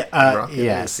 Rocket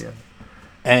yes. is, yeah.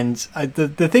 And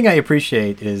the thing I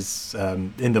appreciate is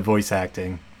in the voice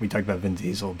acting. We talked about Vin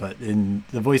Diesel, but in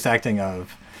the voice acting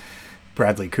of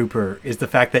Bradley Cooper is the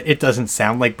fact that it doesn't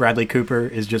sound like Bradley Cooper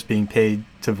is just being paid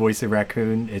to voice a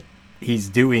raccoon. He's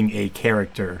doing a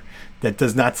character that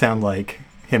does not sound like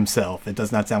himself. It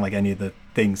does not sound like any of the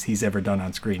things he's ever done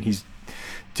on screen. He's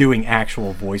doing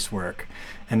actual voice work.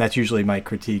 And that's usually my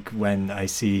critique when I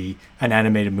see an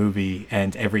animated movie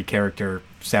and every character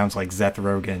sounds like Seth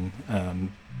Rogen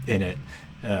in it.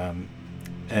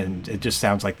 And it just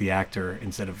sounds like the actor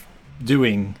instead of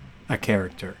doing a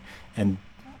character. And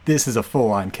this is a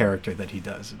full-on character that he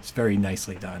does. It's very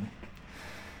nicely done.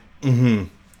 Mm-hmm.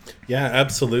 Yeah,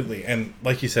 absolutely. And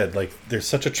like you said, like there's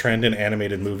such a trend in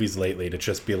animated movies lately to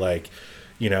just be like,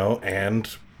 and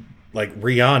like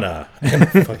Rihanna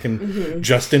and fucking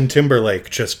Justin Timberlake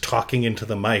just talking into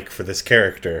the mic for this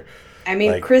character. I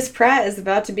mean, Chris Pratt is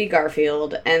about to be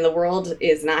Garfield, and the world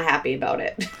is not happy about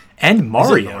it. And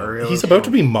Mario. He's about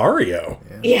to be Mario.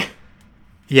 Yeah.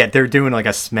 Yeah, they're doing like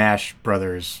a Smash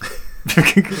Brothers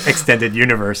extended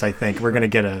universe. I think we're gonna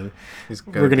get a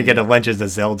Legends of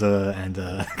Zelda and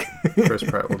Chris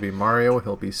Pratt will be Mario.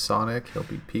 He'll be Sonic. He'll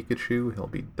be Pikachu. He'll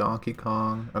be Donkey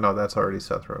Kong. Oh no, that's already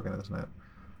Seth Rogen, isn't it?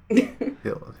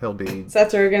 He'll be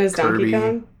Seth Rogen is Kirby.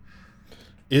 Donkey Kong.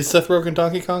 Is Seth Rogen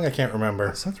Donkey Kong? I can't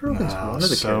remember. Seth Rogen's one of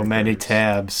the so characters. many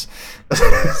tabs.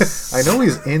 I know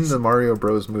he's in the Mario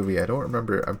Bros. Movie. I don't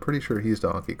remember. I'm pretty sure he's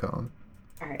Donkey Kong.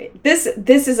 All right. This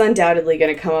is undoubtedly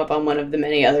going to come up on one of the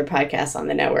many other podcasts on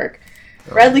the network.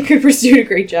 Bradley Cooper's doing a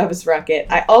great job as Rocket.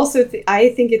 I also I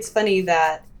think it's funny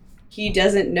that he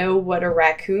doesn't know what a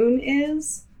raccoon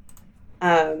is.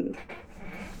 And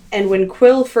when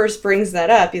Quill first brings that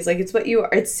up, he's like, "It's what you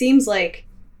are." It seems like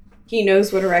he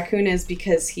knows what a raccoon is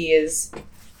because he is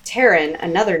Terran.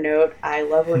 Another note: I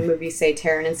love when movies say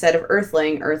Terran instead of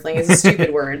Earthling. Earthling is a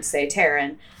stupid word. Say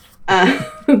Terran.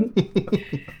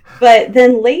 But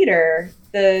then later,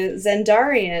 the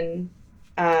Zendarian,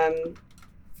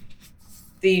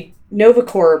 the Nova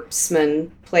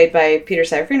Corpsman, played by Peter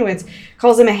Serafinowicz,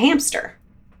 calls him a hamster.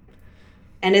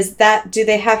 And do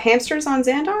they have hamsters on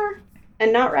Xandar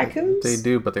and not raccoons? They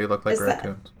do, but they look like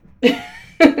raccoons.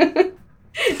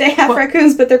 They have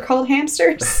raccoons, but they're called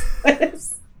hamsters. Well,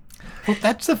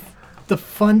 that's the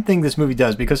fun thing this movie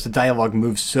does, because the dialogue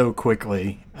moves so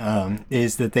quickly,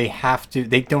 is that they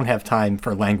don't have time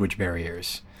for language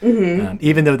barriers. Mm-hmm.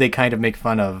 Even though they kind of make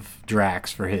fun of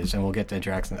Drax for his, and we'll get to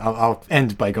Drax. I'll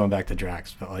end by going back to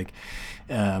Drax, but like,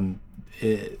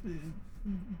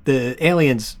 the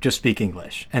aliens just speak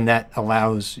English, and that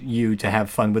allows you to have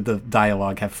fun with the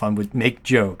dialogue, make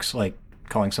jokes, like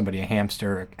calling somebody a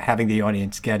hamster, having the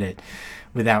audience get it,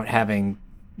 without having,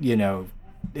 I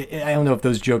don't know if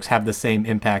those jokes have the same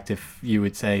impact if you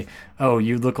would say, "Oh,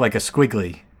 you look like a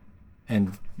squiggly,"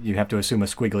 and you have to assume a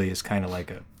squiggly is kind of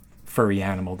like a furry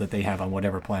animal that they have on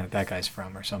whatever planet that guy's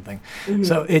from or something. Mm-hmm.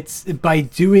 So it's by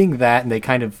doing that, and they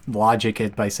kind of logic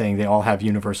it by saying they all have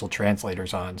universal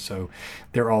translators on, so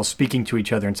they're all speaking to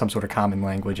each other in some sort of common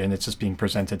language, and it's just being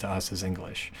presented to us as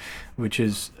English, which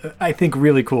is, I think,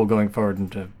 really cool going forward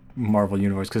into Marvel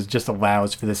Universe, because it just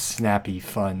allows for this snappy,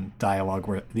 fun dialogue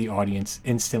where the audience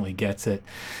instantly gets it,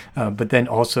 but then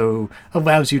also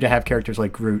allows you to have characters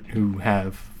like Groot who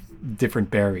have different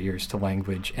barriers to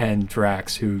language, and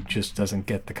Drax, who just doesn't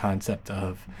get the concept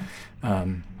of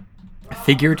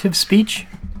figurative speech.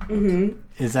 Mm-hmm.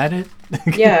 Is that it?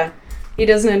 Yeah. He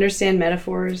doesn't understand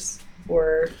metaphors,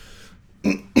 or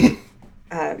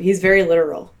he's very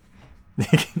literal.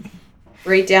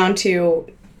 Right down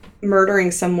to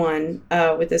murdering someone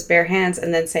with his bare hands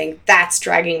and then saying, "That's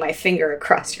dragging my finger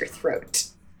across your throat."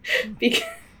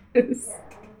 Because...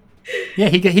 Yeah,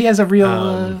 he has a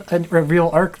real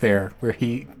arc there where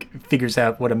he figures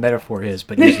out what a metaphor is,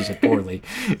 but uses it poorly.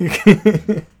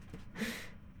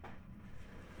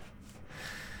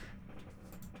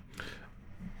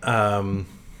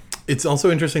 It's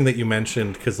also interesting that you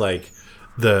mentioned, because like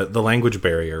the language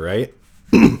barrier, right?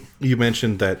 You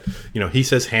mentioned that, he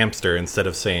says hamster instead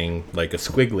of saying like a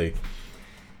squiggly,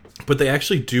 but they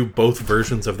actually do both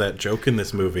versions of that joke in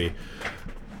this movie,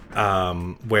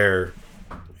 where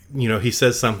he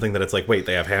says something that it's like, wait,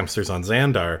 they have hamsters on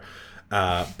Xandar,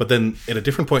 but then at a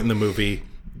different point in the movie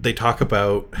they talk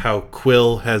about how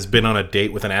Quill has been on a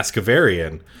date with an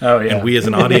Ascavarian. Oh, yeah. And we as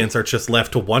an audience are just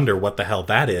left to wonder what the hell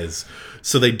that is.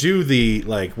 So they do the,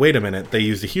 like, wait a minute, they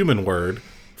used a human word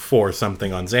for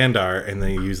something on Xandar, and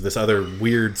they use this other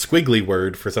weird squiggly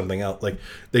word for something else. Like,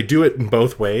 they do it in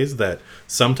both ways, that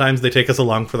sometimes they take us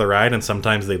along for the ride, and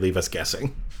sometimes they leave us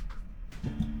guessing.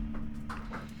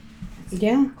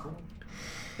 Yeah.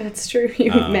 That's true.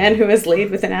 You man who has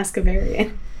laid with an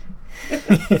Ascavarian.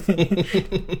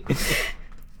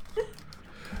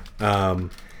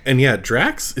 And yeah,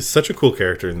 Drax is such a cool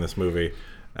character in this movie,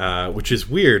 which is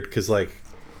weird because, like,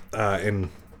 and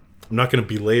I'm not going to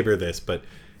belabor this, but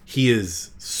he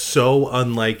is so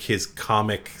unlike his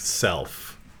comic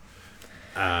self,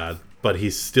 but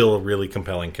he's still a really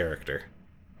compelling character.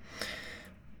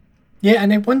 Yeah,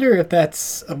 and I wonder if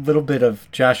that's a little bit of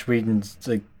Josh Whedon's,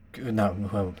 like, no,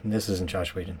 well, this isn't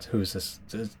Josh Whedon's. Who is this?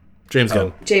 James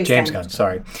Gunn. James Gunn,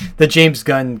 sorry. The James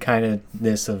Gunn kind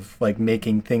of-ness of, like,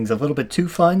 making things a little bit too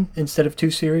fun instead of too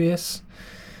serious.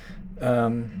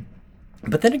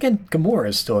 But then again, Gamora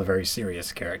is still a very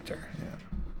serious character. Yeah.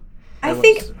 I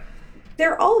think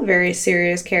they're all very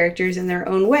serious characters in their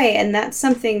own way, and that's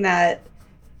something that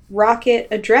Rocket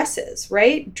addresses,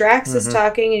 right? Drax is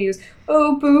talking and he goes,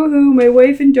 "Oh, boo-hoo, my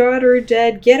wife and daughter are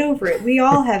dead. Get over it. We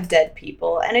all have dead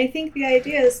people." And I think the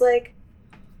idea is like,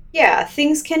 yeah,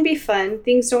 things can be fun.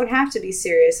 Things don't have to be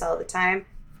serious all the time.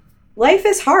 Life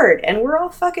is hard, and we're all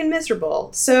fucking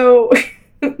miserable. So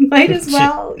might as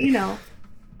well,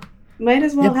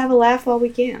 have a laugh while we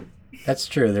can. That's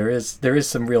true. There is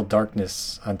some real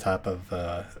darkness on top of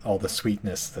all the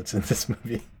sweetness that's in this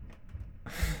movie.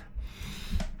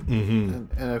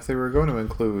 Mm-hmm. And if they were going to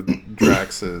include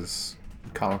Drax's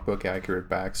comic book accurate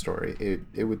backstory,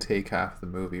 it would take half the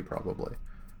movie probably.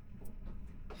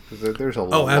 Because there's a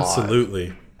lot. Oh,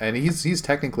 absolutely. And he's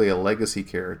technically a legacy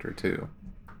character too,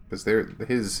 because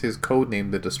his code name,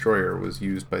 the Destroyer, was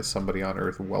used by somebody on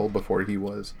Earth well before he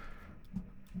was.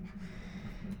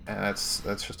 And that's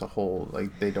just a whole,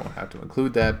 like, they don't have to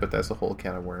include that, but that's a whole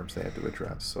can of worms they have to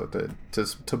address. So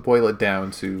to boil it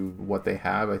down to what they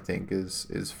have, I think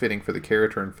is fitting for the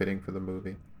character and fitting for the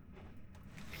movie.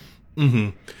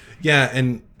 Mm-hmm. Yeah,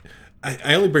 and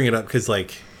I only bring it up because,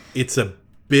 like, it's a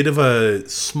bit of a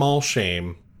small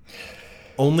shame,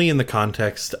 only in the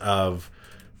context of,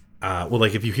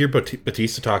 like, if you hear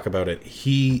Batista talk about it,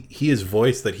 he has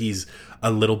voiced that he's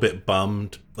a little bit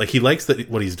bummed. Like, he likes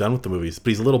what he's done with the movies, but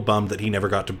he's a little bummed that he never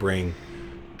got to bring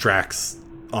Drax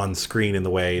on screen in the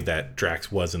way that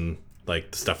Drax was in,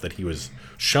 like, the stuff that he was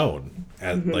shown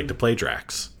as, like, to play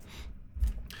Drax.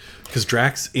 Because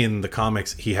Drax in the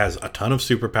comics, he has a ton of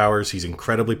superpowers. He's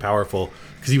incredibly powerful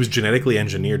because he was genetically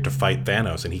engineered to fight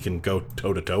Thanos, and he can go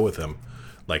toe-to-toe with him,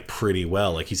 like, pretty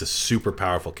well. Like, he's a super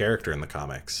powerful character in the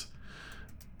comics.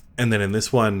 And then in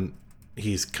this one,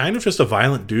 he's kind of just a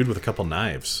violent dude with a couple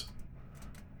knives.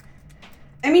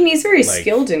 I mean, he's very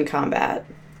skilled in combat.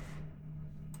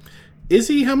 Is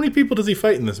he? How many people does he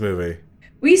fight in this movie?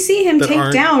 We see him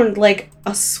take down, like,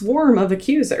 a swarm of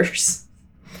accusers.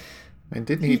 And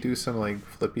didn't he do some, like,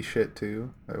 flippy shit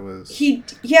too? He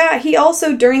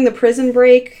also, during the prison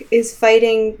break, is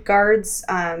fighting guards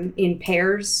in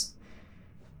pairs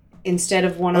instead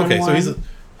of one-on-one. Okay,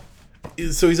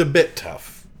 so he's a bit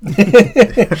tough.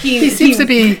 He seems to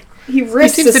be... He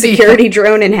rips a security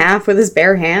drone in half with his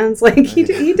bare hands. Like,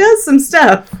 he does some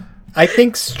stuff. I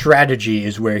think strategy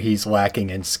is where he's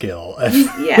lacking in skill.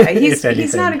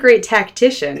 He's not a great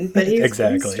tactician, but he's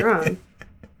strong.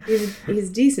 He's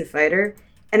a decent fighter.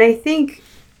 And I think...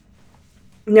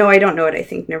 No, I don't know what I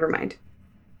think. Never mind.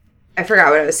 I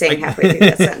forgot what I was saying halfway through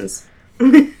that sentence.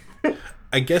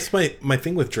 I guess my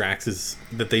thing with Drax is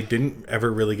that they didn't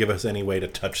ever really give us any way to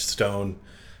touchstone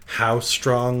how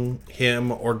strong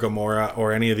him or Gamora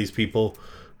or any of these people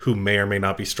who may or may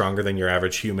not be stronger than your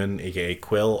average human, aka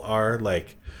Quill, are.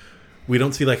 Like, we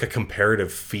don't see like a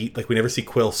comparative feat. Like, we never see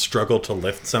Quill struggle to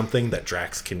lift something that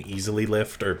Drax can easily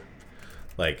lift, or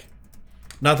like,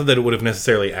 not that it would have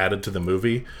necessarily added to the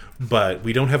movie, but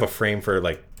we don't have a frame for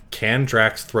like, can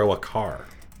Drax throw a car?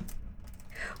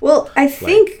 Well, I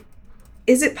think,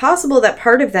 is it possible that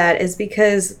part of that is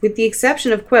because, with the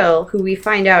exception of Quill, who we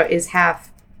find out is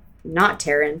half not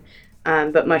Terran,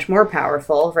 but much more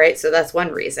powerful, right? So that's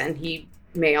one reason. He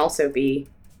may also be,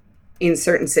 in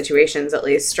certain situations at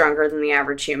least, stronger than the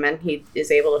average human. He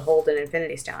is able to hold an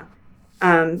Infinity Stone.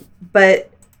 But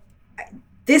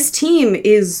this team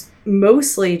is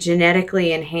mostly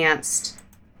genetically enhanced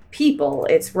people.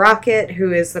 It's Rocket,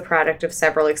 who is the product of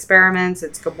several experiments.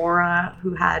 It's Gamora,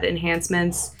 who had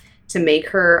enhancements to make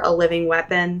her a living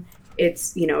weapon.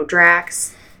 It's,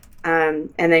 Drax. And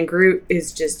then Groot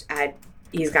is just,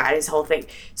 he's got his whole thing.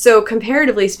 So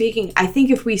comparatively speaking, I think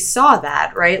if we saw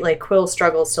that, right, like Quill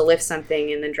struggles to lift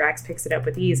something and then Drax picks it up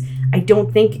with ease, I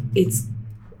don't think it's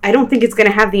going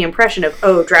to have the impression of,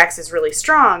 oh, Drax is really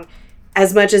strong,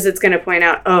 as much as it's going to point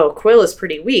out, oh, Quill is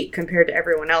pretty weak compared to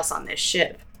everyone else on this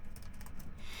ship.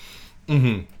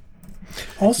 Mm-hmm.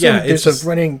 Also, there's a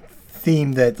running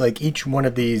theme that like each one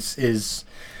of these is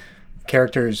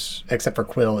characters, except for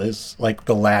Quill, is like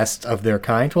the last of their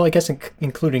kind. Well, I guess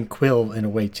including Quill in a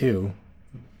way too,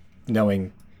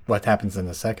 knowing what happens in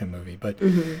the second movie. But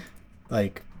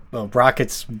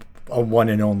Rocket's a one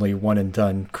and only, one and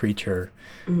done creature.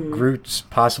 Mm-hmm. Groot's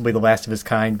possibly the last of his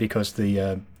kind because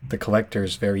the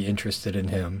Collector's very interested in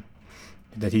him.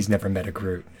 That he's never met a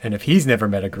Groot, and if he's never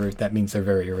met a Groot, that means they're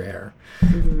very rare.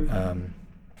 Mm-hmm.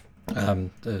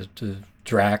 The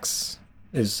Drax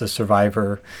is a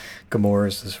survivor. Gamora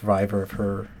is the survivor of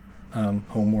her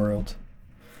homeworld.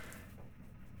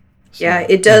 So, yeah,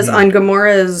 it does. On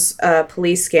Gamora's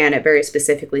police scan, it very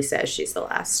specifically says she's the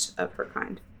last of her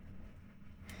kind.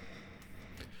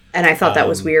 And I thought that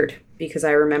was weird, because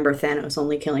I remember Thanos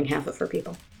only killing half of her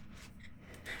people.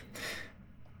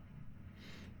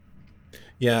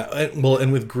 Yeah, well,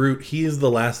 and with Groot, he is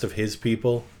the last of his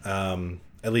people.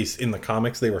 At least in the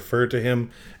comics, they refer to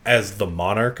him as the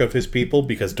monarch of his people,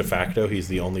 because de facto, he's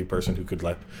the only person who could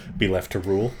be left to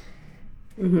rule.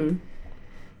 Mm-hmm.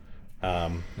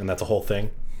 And that's a whole thing.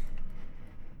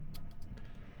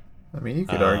 I mean, you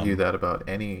could argue that about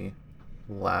any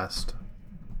last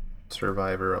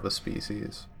survivor of a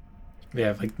species.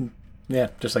 Yeah,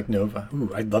 just like Nova.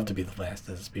 Ooh, I'd love to be the last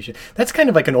of the species. That's kind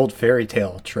of like an old fairy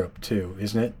tale trope, too,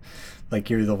 isn't it? Like,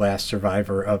 you're the last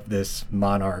survivor of this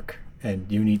monarch,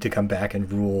 and you need to come back and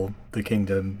rule the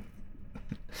kingdom.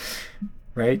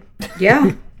 Right?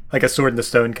 Yeah. Like a Sword in the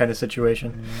Stone kind of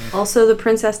situation. Also, The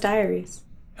Princess Diaries.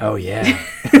 Oh, yeah.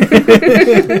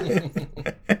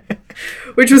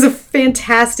 Which was a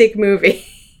fantastic movie.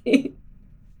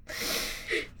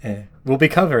 We'll be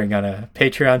covering on a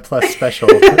Patreon Plus special.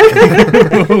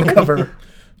 We'll cover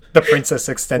the Princess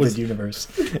Extended Universe.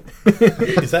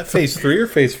 Is that phase 3 or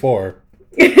phase 4?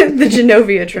 The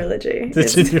Genovia trilogy.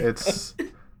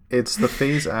 It's the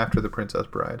phase after The Princess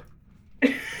Bride.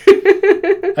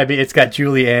 I mean, it's got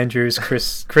Julie Andrews,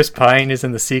 Chris Pine is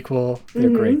in the sequel.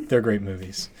 They're great. They're great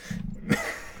movies.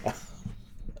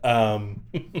 We're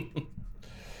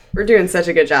doing such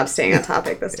a good job staying on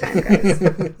topic this time, guys.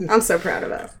 I'm so proud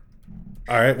of us.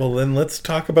 All right, well then let's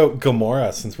talk about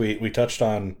Gamora, since we touched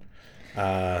on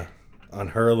her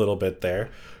a little bit there.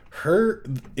 Her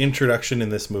introduction in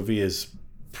this movie is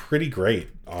pretty great,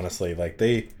 honestly. Like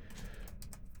they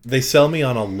sell me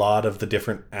on a lot of the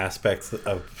different aspects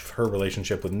of her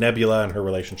relationship with Nebula and her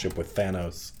relationship with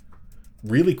Thanos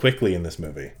really quickly in this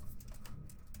movie.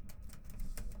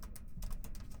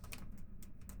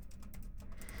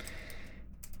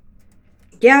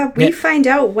 Yeah, we find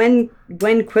out when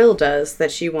Quill does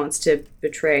that she wants to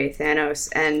betray Thanos,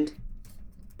 and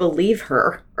believe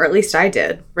her, or at least I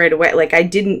did right away. Like, I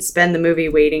didn't spend the movie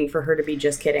waiting for her to be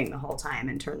just kidding the whole time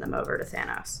and turn them over to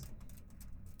Thanos.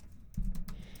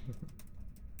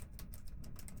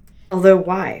 Although,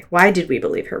 why? Why did we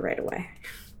believe her right away?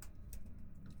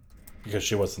 Because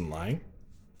she wasn't lying?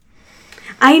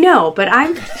 I know, but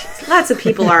lots of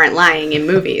people aren't lying in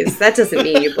movies. That doesn't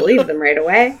mean you believe them right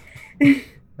away.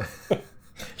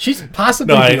 She's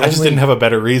possibly I just didn't have a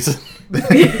better reason.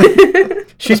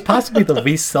 She's possibly the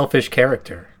least selfish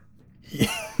character.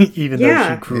 Even though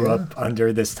she grew up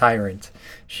under this tyrant.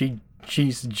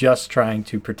 She's just trying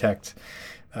to protect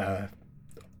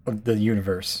the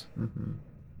universe. Mm-hmm.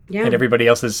 Yeah. And everybody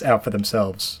else is out for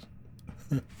themselves.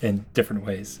 in different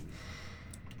ways.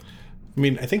 I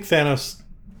mean, I think Thanos,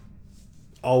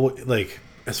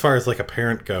 as far as like a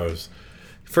parent goes,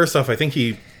 first off, I think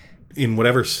he, in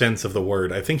whatever sense of the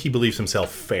word, I think he believes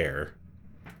himself fair.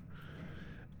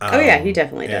 Oh yeah, he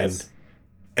definitely does.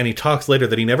 And he talks later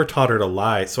that he never taught her to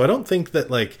lie. So I don't think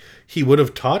that like he would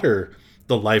have taught her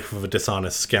the life of a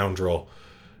dishonest scoundrel.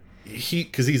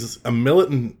 Because he's a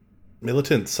militant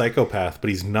psychopath, but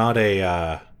he's not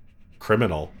a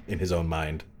criminal in his own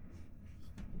mind.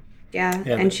 Yeah,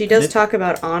 and she does talk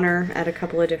about honor at a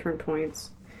couple of different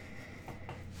points.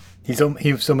 He's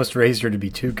almost raised her to be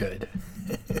too good.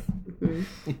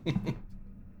 Mm-hmm.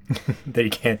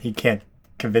 That he can't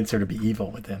convince her to be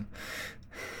evil with him.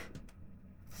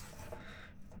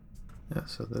 Yeah,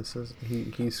 so this is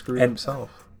he screwed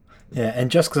himself. Yeah,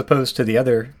 and juxtaposed to the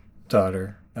other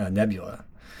daughter, Nebula,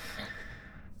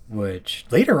 which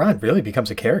later on really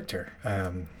becomes a character.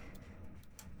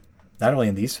 Not only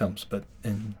in these films, but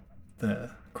in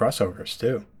the crossovers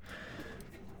too.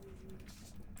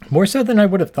 More so than I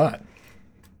would have thought.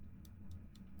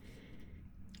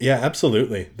 Yeah,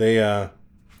 absolutely. They,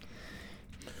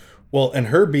 well, and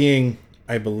her being,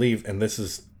 I believe, and this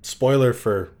is spoiler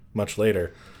for much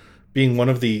later, being one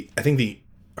of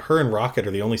her and Rocket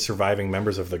are the only surviving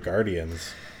members of the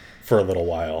Guardians for a little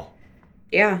while.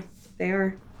 Yeah, they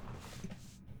are.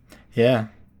 Yeah.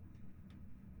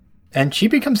 And she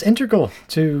becomes integral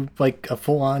to like a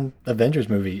full-on Avengers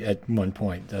movie at one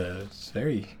point. It's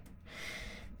very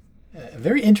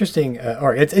interesting.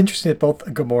 Or it's interesting that both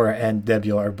Gamora and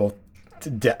Nebula are both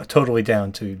totally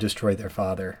down to destroy their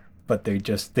father, but they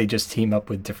just team up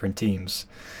with different teams.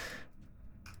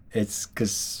 It's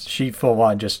because she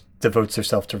full-on just devotes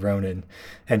herself to Ronan,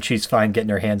 and she's fine getting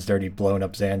her hands dirty, blowing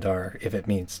up Xandar if it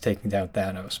means taking down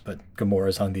Thanos. But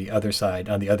Gamora's on the other side,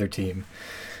 on the other team.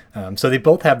 So they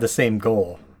both have the same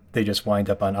goal. They just wind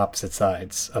up on opposite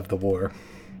sides of the war.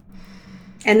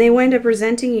 And they wind up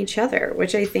resenting each other,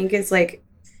 which I think is like,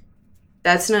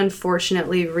 that's an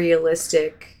unfortunately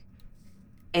realistic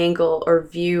angle or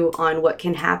view on what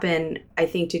can happen, I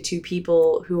think, to two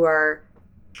people who are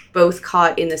both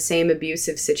caught in the same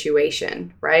abusive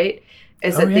situation, right?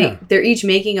 Is that they're each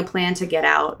making a plan to get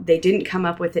out. They didn't come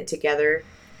up with it together.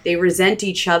 They resent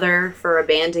each other for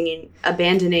abandoning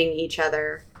each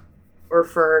other, or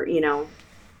for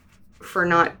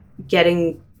not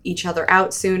getting each other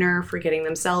out sooner, for getting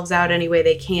themselves out any way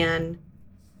they can.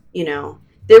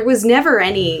 There was never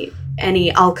any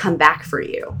I'll come back for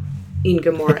you in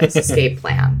Gamora's escape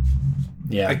plan.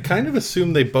 Yeah. I kind of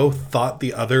assume they both thought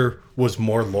the other was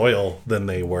more loyal than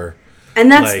they were.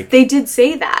 And they did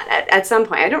say that at some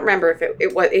point. I don't remember if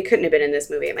it couldn't have been in this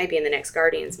movie. It might be in the next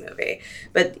Guardians movie.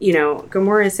 But,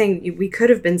 Gamora is saying we could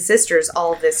have been sisters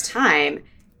all this time.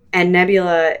 And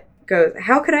Nebula goes,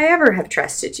 how could I ever have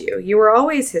trusted you? You were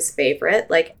always his favorite.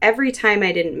 Like, every time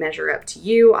I didn't measure up to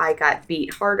you, I got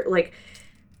beat hard. Like,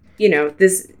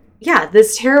 this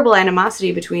terrible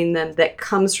animosity between them that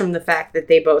comes from the fact that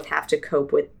they both have to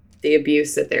cope with the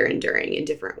abuse that they're enduring in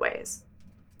different ways.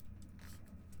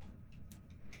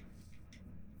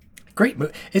 Great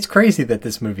movie. It's crazy that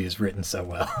this movie is written so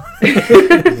well.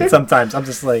 Sometimes I'm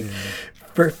just like,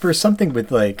 for something with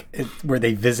like where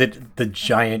they visit the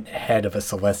giant head of a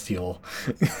celestial,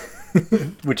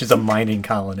 which is a mining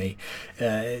colony.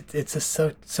 It's just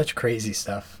such crazy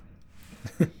stuff.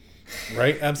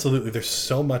 Right? Absolutely. There's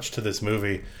so much to this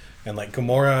movie. And like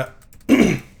Gamora's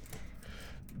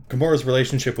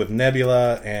relationship with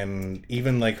Nebula, and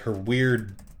even like her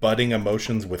weird budding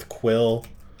emotions with Quill.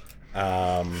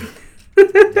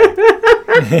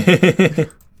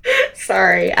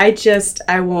 Sorry,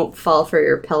 I won't fall for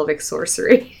your pelvic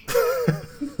sorcery.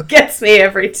 Gets me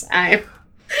every time.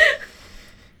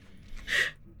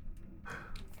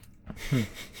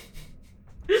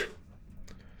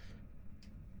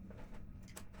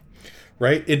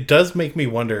 Right? It does make me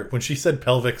wonder. When she said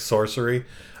pelvic sorcery,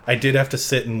 I did have to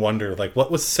sit and wonder, like,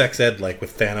 what was sex ed like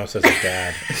with Thanos as a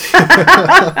dad?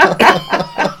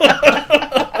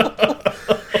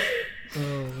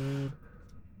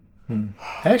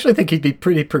 I actually think he'd be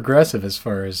pretty progressive as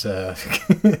far as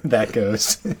that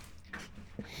goes.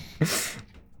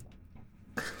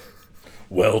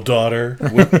 Well, daughter.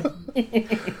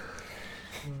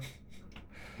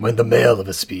 When the male of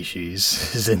a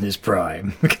species is in his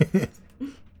prime.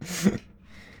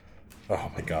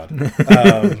 Oh my god.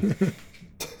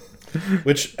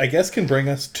 Which I guess can bring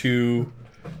us to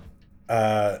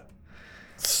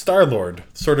Star-Lord,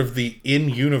 sort of the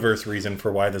in-universe reason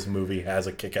for why this movie has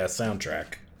a kick-ass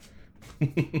soundtrack.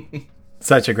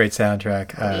 Such a great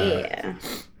soundtrack. Yeah.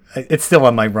 It's still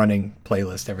on my running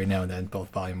playlist every now and then, both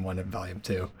Volume 1 and Volume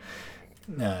 2.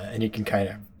 and you can kind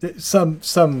of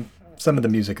some of the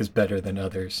music is better than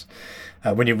others.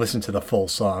 When you listen to the full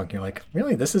song, you're like,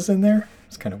 really, this is in there?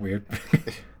 It's kind of weird.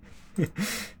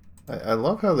 I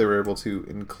love how they were able to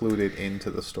include it into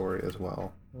the story as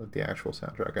well with the actual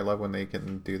soundtrack. I love when they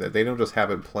can do that. They don't just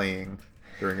have it playing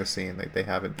during a scene; they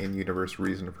have an in-universe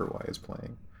reason for why it's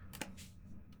playing.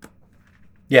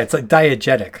 Yeah, it's like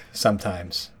diegetic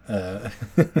sometimes.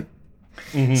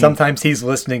 Sometimes he's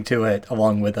listening to it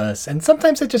along with us, and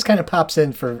sometimes it just kind of pops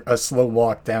in for a slow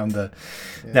walk down the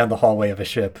hallway of a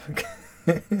ship.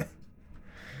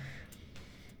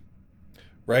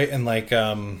 Right, and like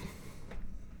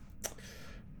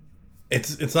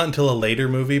it's not until a later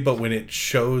movie, but when it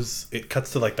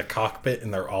cuts to like the cockpit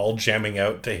and they're all jamming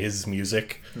out to his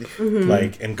music,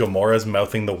 like, and Gamora's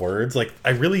mouthing the words. Like, I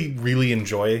really, really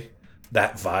enjoy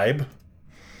that vibe.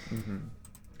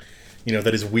 You know,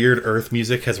 that his weird Earth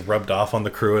music has rubbed off on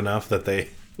the crew enough that they're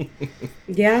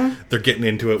getting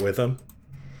into it with him.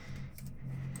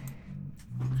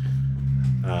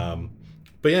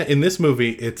 But yeah, in this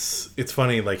movie, it's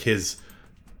funny, like his,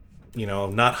 you know,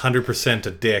 not 100%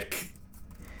 a dick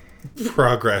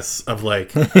progress of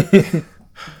like,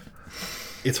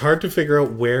 it's hard to figure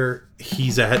out where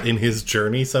he's at in his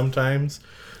journey sometimes,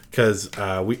 because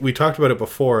we talked about it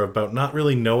before, about not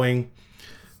really knowing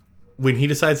when he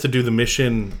decides to do the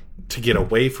mission to get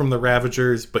away from the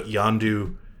Ravagers, but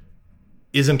Yondu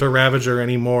isn't a Ravager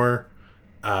anymore.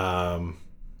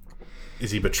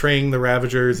 Is he betraying the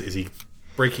Ravagers? Is he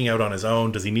breaking out on his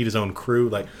own? Does he need his own crew?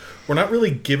 Like, we're not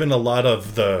really given a lot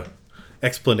of the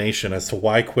explanation as to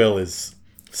why Quill is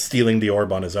stealing the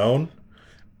orb on his own.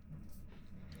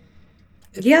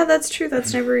 Yeah, that's true.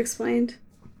 That's never explained.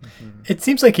 It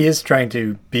seems like he is trying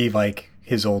to be like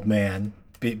his old man,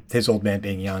 his old man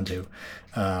being Yondu.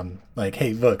 Like,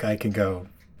 hey, look, I can go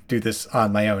do this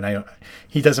on my own.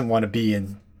 He doesn't want to be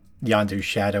in Yondu's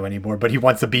shadow anymore, but he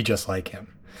wants to be just like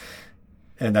him.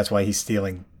 And that's why he's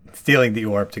stealing the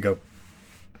orb to go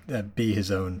be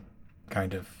his own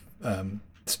kind of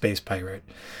space pirate.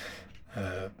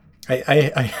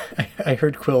 I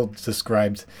heard Quill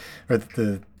described, or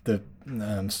the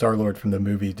Star-Lord from the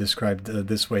movie described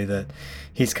this way, that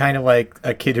he's kind of like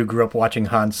a kid who grew up watching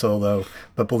Han Solo,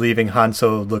 but believing Han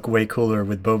Solo would look way cooler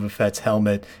with Boba Fett's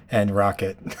helmet and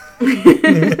rocket.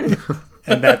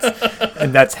 and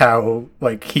that's how,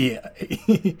 like, he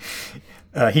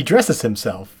dresses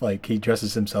himself. Like, he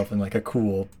dresses himself in like a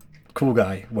cool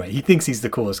guy way. He thinks he's the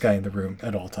coolest guy in the room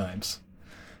at all times.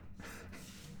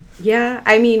 Yeah,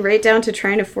 I mean, right down to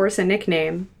trying to force a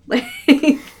nickname. Like,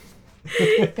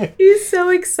 he's so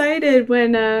excited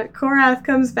when Korath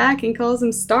comes back and calls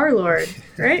him Star-Lord,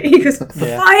 right? He goes,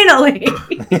 finally!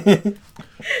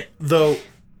 Though,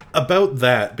 about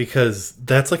that, because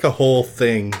that's like a whole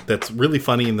thing that's really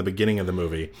funny in the beginning of the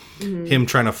movie. Him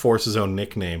trying to force his own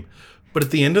nickname. But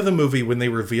at the end of the movie, when they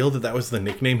revealed that was the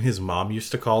nickname his mom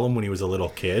used to call him when he was a little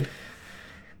kid.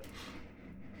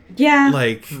 Yeah.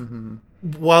 Like,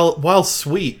 while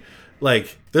sweet,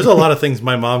 like, there's a lot of things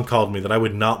my mom called me that I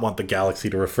would not want the galaxy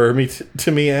to refer me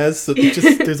to me as. So it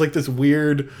just, there's like this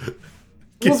weird,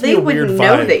 well, they wouldn't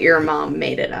know that your mom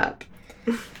made it up.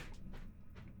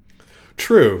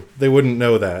 True. They wouldn't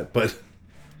know that, but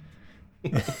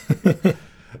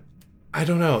I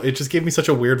don't know. It just gave me such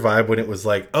a weird vibe when it was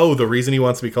like, oh, the reason he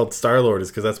wants to be called Star-Lord is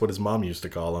because that's what his mom used to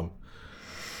call him.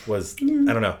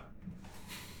 I don't know.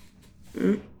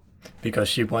 Because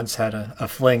she once had a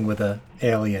fling with an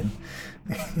alien.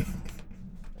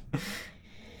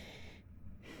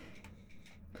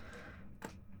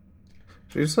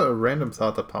 Just a random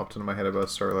thought that popped into my head about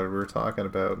Star-Lord. We were talking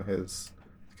about his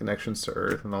connections to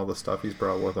Earth and all the stuff he's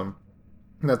brought with him.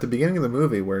 And at the beginning of the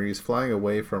movie, where he's flying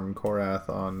away from Korath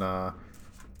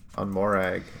on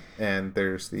Morag, and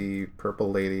there's the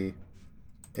purple lady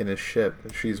in his ship.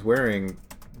 She's wearing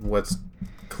what's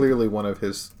clearly one of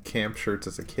his camp shirts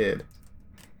as a kid.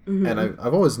 And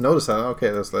I've always noticed that, okay,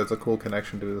 that's a cool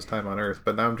connection to his time on Earth.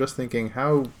 But now I'm just thinking,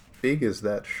 how big is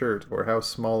that shirt, or how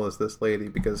small is this lady?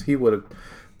 Because he was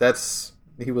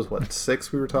what,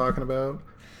 6 we were talking about?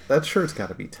 That shirt's got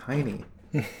to be tiny.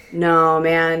 No,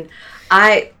 man.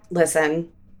 Listen.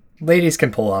 Ladies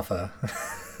can pull off a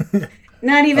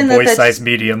not even a boy-sized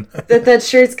medium. that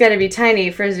shirt's got to be tiny.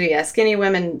 Frisbee, yeah, skinny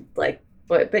women, like,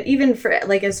 but even for,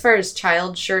 like, as far as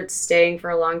child shirts staying for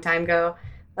a long time go,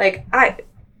 like,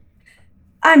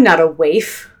 I'm not a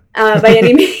waif by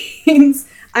any means.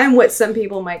 I'm what some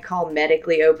people might call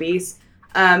medically obese.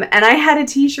 And I had a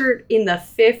t-shirt in the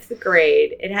 5th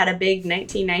grade. It had a big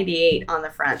 1998 on the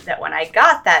front that when I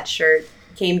got that shirt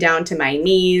came down to my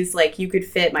knees. Like, you could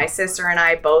fit my sister and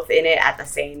I both in it at the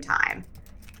same time.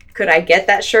 Could I get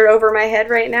that shirt over my head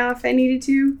right now if I needed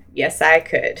to? Yes, I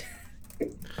could.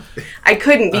 I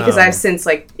couldn't because I've since,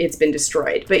 like, it's been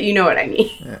destroyed. But you know what I mean.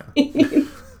 Yeah.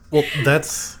 Well,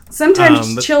 that's...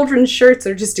 Sometimes children's shirts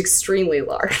are just extremely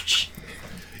large.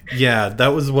 Yeah, that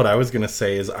was what I was going to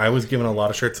say, is I was given a lot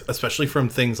of shirts, especially from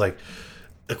things like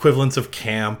equivalents of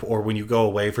camp, or when you go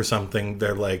away for something,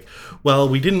 they're like, well,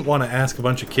 we didn't want to ask a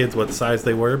bunch of kids what size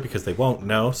they were because they won't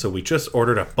know, so we just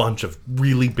ordered a bunch of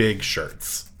really big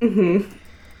shirts. Mm-hmm.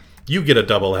 You get a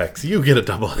double X. You get a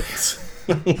double X.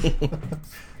 And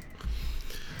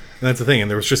that's the thing,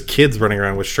 and there was just kids running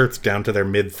around with shirts down to their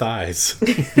mid-thighs.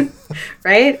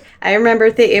 Right? I remember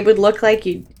it would look like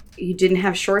you didn't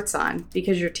have shorts on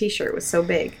because your t-shirt was so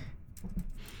big.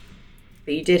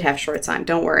 But you did have shorts on,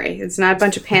 don't worry. It's not a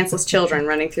bunch of pantsless children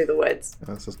running through the woods.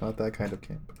 This is not that kind of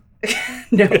camp.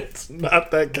 No. It's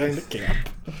not that kind of camp.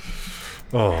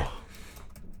 Oh.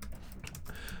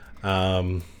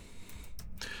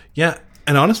 Yeah,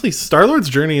 and honestly, Star-Lord's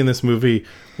journey in this movie,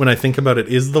 when I think about it,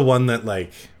 is the one that,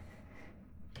 like,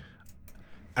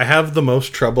 I have the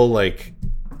most trouble, like,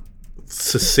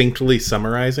 succinctly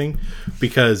summarizing,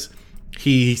 because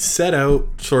he set out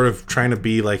sort of trying to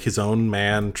be like his own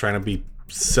man, trying to be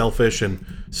selfish and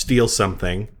steal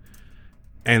something,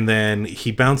 and then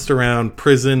he bounced around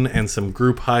prison and some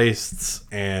group heists,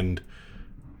 and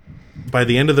by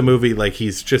the end of the movie, like,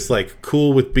 he's just like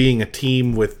cool with being a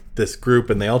team with this group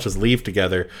and they all just leave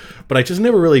together. But I just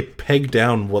never really pegged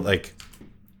down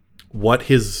what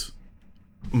his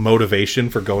motivation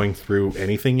for going through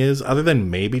anything is, other than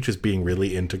maybe just being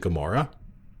really into Gamora.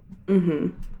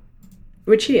 Mm-hmm.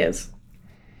 Which he is.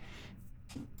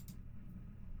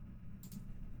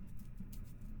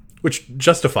 Which,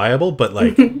 justifiable, but,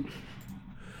 like,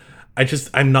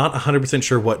 I'm not 100%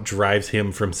 sure what drives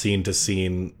him from scene to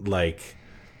scene, like,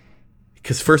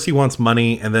 because first he wants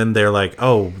money, and then they're like,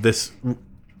 oh, this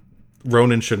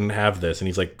Ronan shouldn't have this, and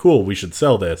he's like, cool, we should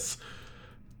sell this,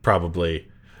 probably.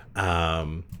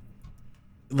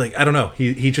 Like, I don't know,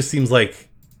 he just seems like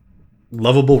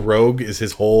lovable rogue is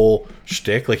his whole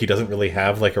shtick. Like, he doesn't really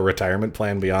have, like, a retirement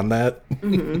plan beyond that.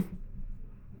 Mm-hmm.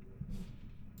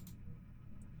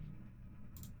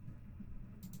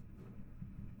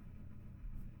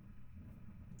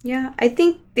 Yeah, I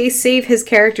think they save his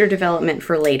character development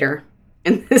for later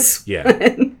in this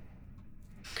one.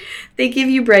 They give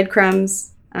you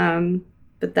breadcrumbs,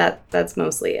 but that's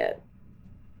mostly it.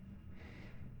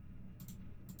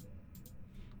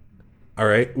 All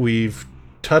right, we've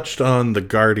touched on the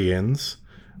Guardians.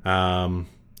 Do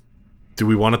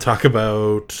we want to talk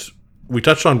about... We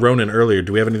touched on Ronan earlier.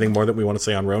 Do we have anything more that we want to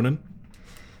say on Ronan?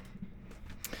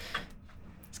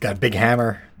 He's got a big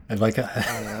hammer. I like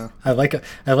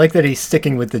that he's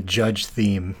sticking with the judge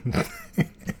theme.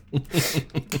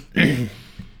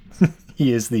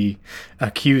 He is the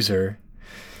accuser,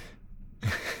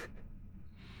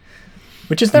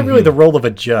 which is not really the role of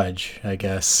a judge, I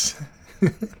guess.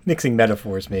 Mixing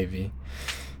metaphors, maybe.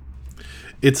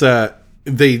 It's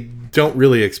they don't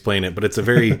really explain it, but it's a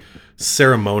very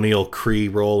ceremonial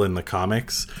Kree role in the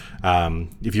comics.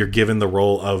 If you're given the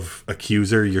role of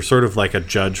accuser, you're sort of like a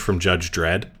judge from Judge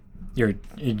Dredd. You're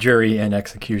a jury and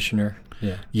executioner.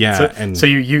 Yeah. Yeah, so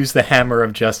you use the hammer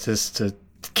of justice to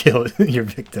kill your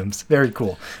victims. Very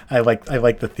cool. I like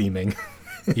the theming.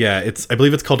 Yeah, I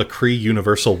believe it's called a Kree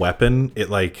universal weapon. It,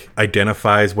 like,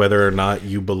 identifies whether or not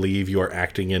you believe you are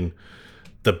acting in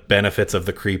the benefits of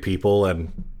the Kree people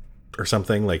or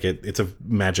something. Like, it's a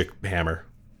magic hammer.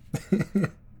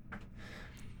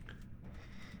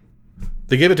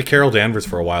 They gave it to Carol Danvers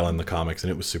for a while in the comics,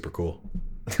 and it was super cool.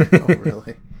 Oh,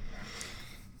 really?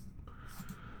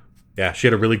 Yeah, she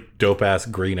had a really dope-ass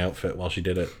green outfit while she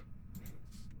did it.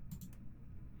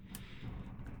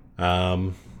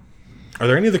 Are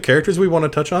there any other characters we want to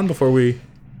touch on before we...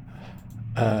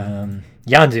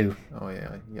 Yondu. Oh,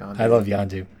 yeah. Yondu. I love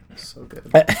Yondu. So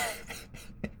good.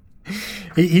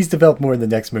 He's developed more in the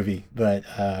next movie, but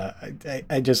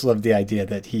I just love the idea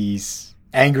that he's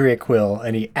angry at Quill,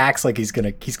 and he acts like he's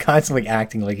constantly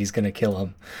acting like he's gonna kill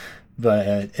him.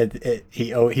 But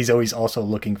he's always also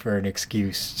looking for an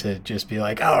excuse to just be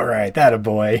like, all right, that a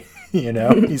boy, you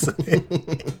know? He's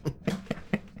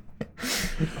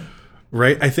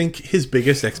right? I think his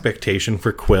biggest expectation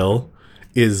for Quill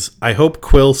is, I hope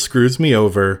Quill screws me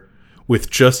over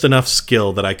with just enough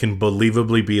skill that I can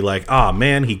believably be like, ah,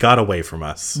 man, he got away from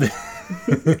us.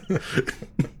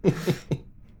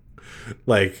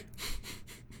 Like...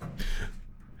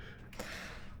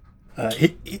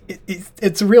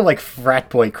 it's a real, like,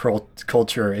 frat boy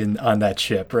culture on that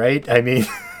ship, right? I mean,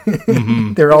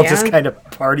 they're all just kind of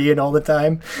partying all the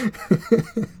time.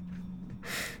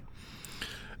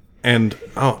 And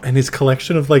his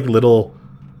collection of like little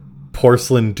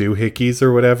porcelain doohickeys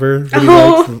or whatever that he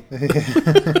likes.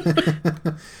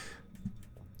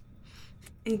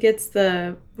 And gets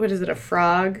a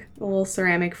frog, a little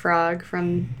ceramic frog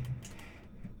from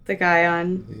the guy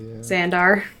on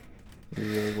Xandar. He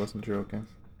really wasn't joking.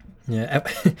 Yeah.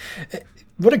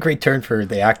 What a great turn for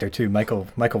the actor too, Michael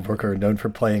Rooker, known for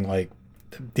playing like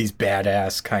these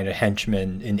badass kind of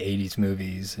henchmen in 80s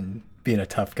movies and being a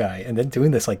tough guy, and then doing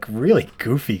this like really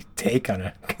goofy take on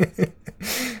a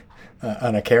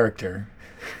on a character.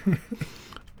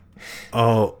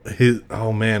 Oh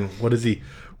man, what is he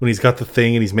when he's got the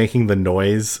thing and he's making the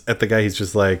noise at the guy? He's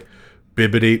just like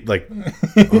bibbity, like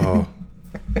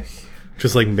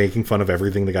just like making fun of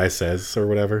everything the guy says or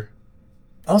whatever.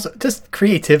 Also, just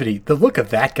creativity. The look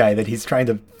of that guy that he's trying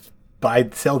to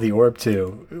sell the orb to.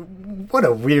 What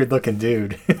a weird looking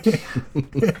dude.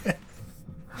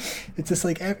 It's just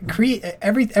like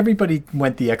everybody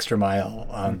went the extra mile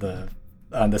on the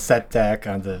set deck,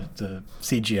 on the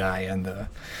CGI, and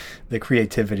the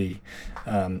creativity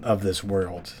of this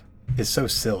world is so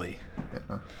silly.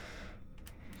 Yeah.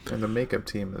 And the makeup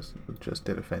team just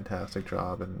did a fantastic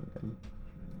job, and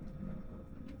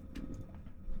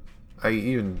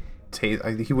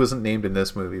he wasn't named in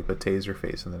this movie, but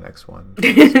Taserface in the next one.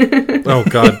 Oh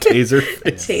God,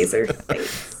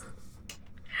 Taserface.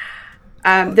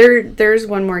 Taserface. There's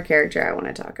one more character I want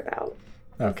to talk about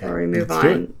before we move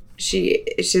on.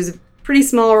 She's a pretty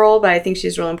small role, but I think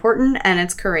she's real important, and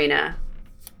it's Karina.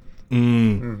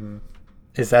 Mm-hmm.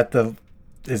 Is that the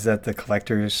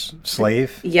collector's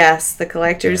slave? Yes, the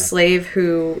collector's slave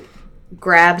who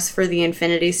grabs for the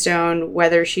Infinity Stone,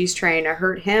 whether she's trying to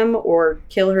hurt him or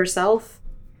kill herself,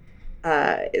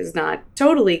 is not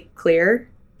totally clear,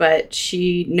 but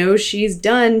she knows she's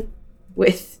done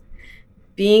with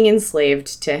being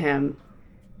enslaved to him.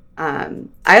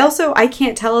 I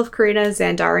can't tell if Karina is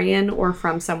Xandarian or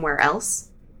from somewhere else,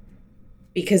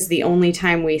 because the only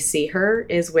time we see her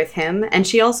is with him, and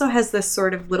she also has this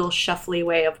sort of little shuffly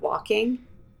way of walking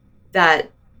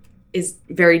that is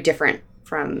very different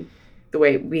from the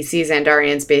way we see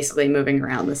Xandarians basically moving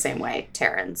around the same way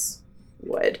Terrans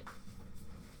would.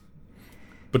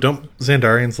 But don't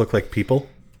Xandarians look like people?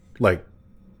 Like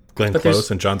Glenn Close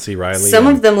and John C. Reilly? Some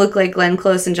of them look like Glenn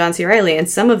Close and John C. Reilly, and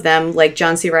some of them, like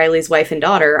John C. Reilly's wife and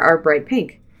daughter, are bright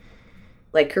pink.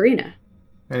 Like Karina.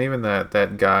 And even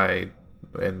that guy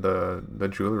in the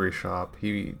jewelry shop,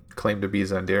 he claimed to be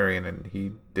Xandarian, and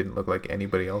he didn't look like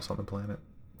anybody else on the planet.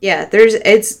 Yeah,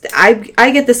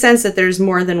 I get the sense that there's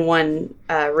more than one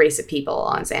race of people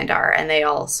on Xandar, and they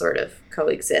all sort of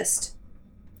coexist.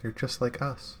 They're just like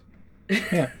us.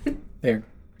 Yeah, they're.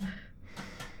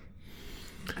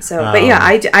 So, but yeah,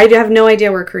 I have no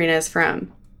idea where Karina is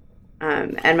from.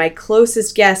 And my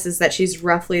closest guess is that she's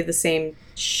roughly the same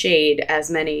shade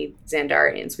as many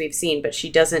Xandarians we've seen, but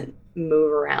she doesn't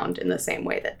move around in the same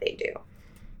way that they do.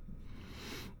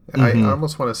 Mm-hmm. I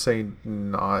almost want to say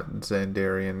not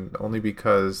Xandarian, only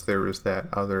because there was that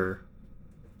other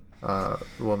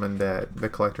woman that the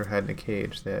collector had in a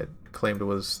cage that claimed it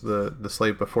was the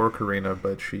slave before Karina,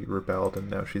 but she rebelled and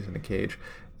now she's in a cage.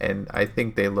 And I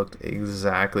think they looked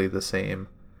exactly the same.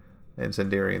 And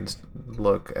Xandarians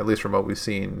look, at least from what we've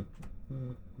seen,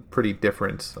 pretty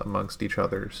different amongst each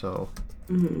other. So,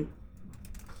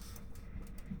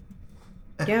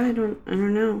 yeah, I don't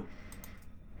know.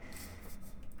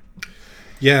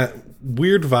 Yeah,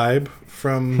 weird vibe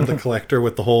from the collector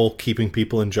with the whole keeping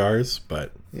people in jars,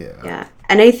 but yeah,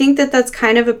 and I think that's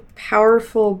kind of a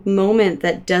powerful moment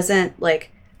that doesn't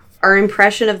like our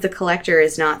impression of the collector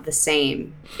is not the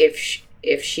same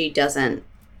if she doesn't,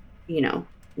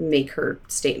 make her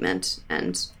statement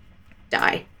and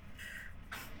die.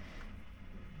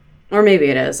 Or maybe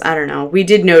it is. I don't know. We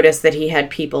did notice that he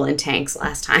had people in tanks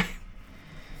last time.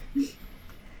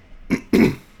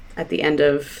 At the end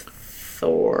of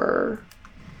Thor.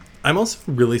 I'm also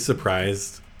really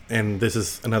surprised, and this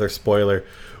is another spoiler,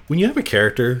 when you have a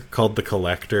character called the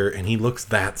Collector and he looks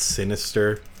that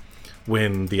sinister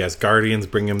when the Asgardians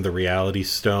bring him the Reality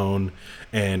Stone,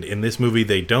 and in this movie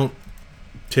they don't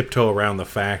tiptoe around the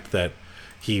fact that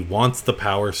he wants the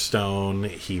Power Stone,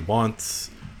 he wants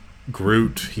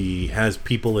Groot, he has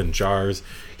people in jars.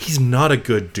 He's not a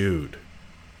good dude.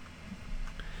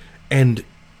 And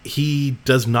he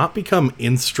does not become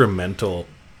instrumental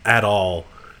at all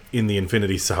in the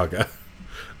Infinity Saga.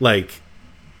 Like,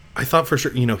 I thought for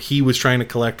sure, he was trying to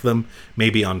collect them,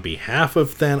 maybe on behalf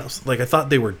of Thanos. Like, I thought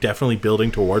they were definitely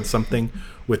building towards something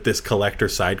with this Collector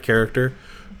side character.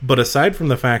 But aside from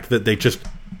the fact that they just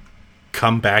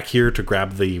come back here to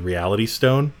grab the Reality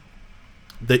Stone,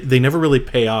 they never really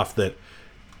pay off that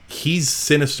he's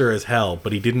sinister as hell,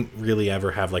 but he didn't really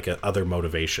ever have like a other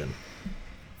motivation.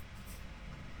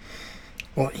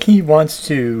 Well, he wants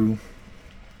to,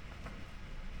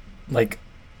 like,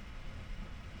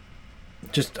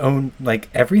 just own, like,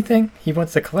 everything. He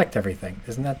wants to collect everything.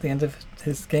 Isn't that the end of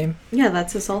his game? Yeah,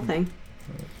 that's his whole thing.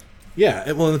 Yeah,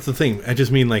 well, that's the thing. I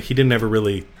just mean, like, he didn't ever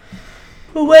really...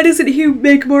 Well, why doesn't he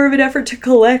make more of an effort to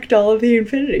collect all of the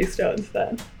Infinity Stones,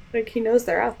 then? Like, he knows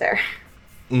they're out there.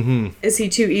 Mm-hmm. Is he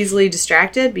too easily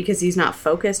distracted because he's not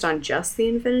focused on just the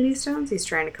Infinity Stones? He's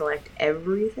trying to collect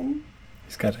everything?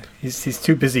 He's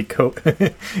too busy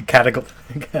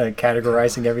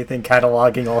categorizing everything,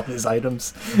 cataloging all his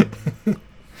items.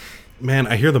 Man,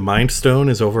 I hear the Mind Stone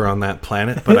is over on that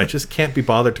planet, but I just can't be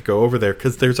bothered to go over there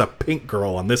because there's a pink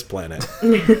girl on this planet.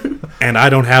 And I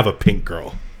don't have a pink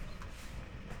girl.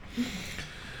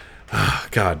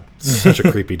 God, such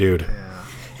a creepy dude.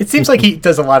 It seems like he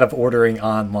does a lot of ordering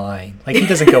online. Like he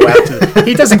doesn't go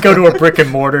to a brick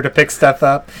and mortar to pick stuff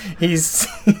up. He's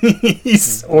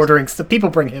ordering stuff.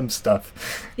 People bring him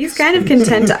stuff. He's kind of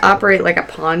content to operate like a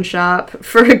pawn shop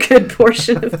for a good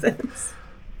portion of this.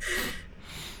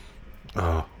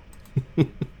 Oh.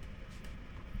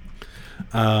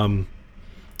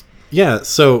 Yeah,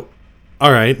 so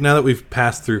all right, now that we've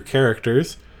passed through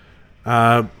characters,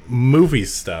 movie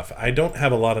stuff. I don't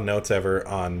have a lot of notes ever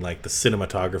on like the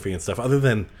cinematography and stuff, other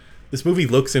than this movie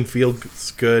looks and feels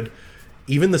good.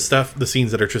 Even the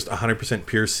scenes that are just 100%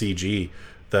 pure CG,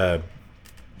 the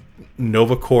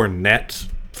Nova Corps net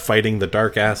fighting the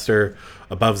Dark Aster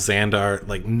above Xandar,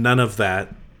 like none of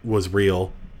that was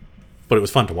real, but it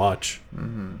was fun to watch.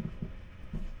 Mm-hmm.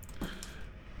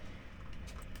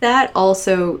 That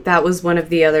was one of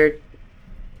the other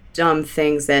dumb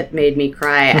things that made me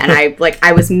cry, and I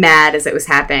was mad as it was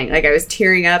happening. Like, I was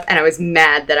tearing up, and I was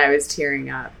mad that I was tearing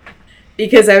up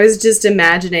because I was just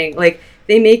imagining, like,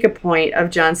 they make a point of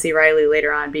John C. Reilly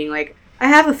later on being like, I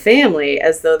have a family,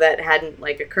 as though that hadn't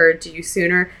like occurred to you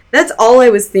sooner. That's all I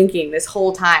was thinking this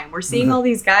whole time. We're seeing all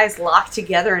these guys locked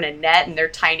together in a net in their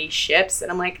tiny ships,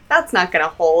 and I'm like, that's not gonna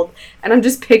hold. And I'm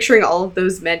just picturing all of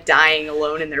those men dying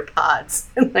alone in their pods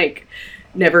and like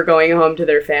never going home to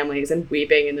their families and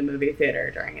weeping in the movie theater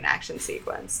during an action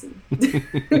sequence.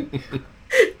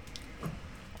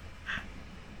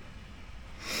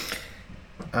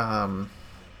 I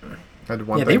had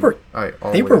one Yeah, thing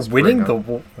they were winning the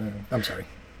war. I'm sorry.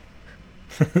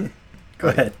 Go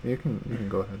ahead. You can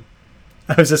go ahead.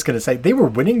 I was just going to say, they were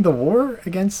winning the war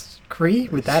against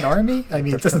Kree with that army? I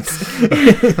mean, it doesn't...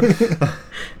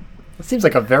 It seems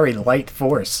like a very light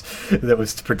force that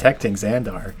was protecting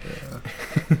Xandar.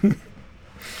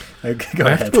 Yeah. Go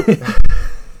ahead.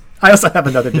 I also have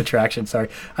another detraction, sorry.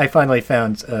 I finally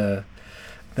found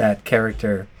that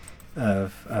character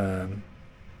of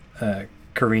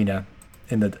Karina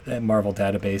in the Marvel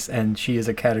database, and she is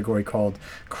a category called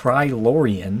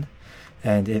Krylorian,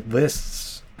 and it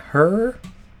lists her,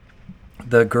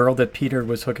 the girl that Peter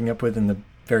was hooking up with in the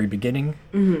very beginning,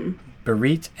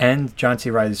 Berit, and John C.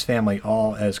 Reilly's family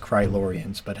all as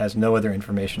Krylorians, but has no other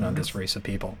information on this race of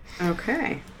people.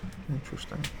 Okay.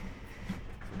 Interesting.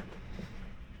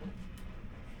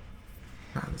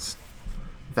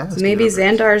 That's So maybe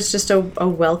Xandar is just a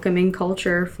welcoming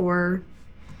culture for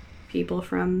people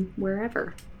from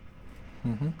wherever.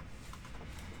 Mm-hmm.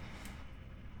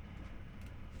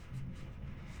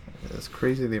 It's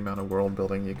crazy the amount of world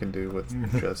building you can do with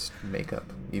just makeup,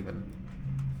 even,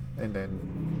 and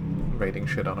then writing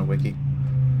shit on a wiki.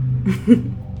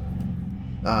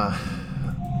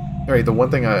 Alright, the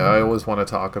one thing I always want to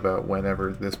talk about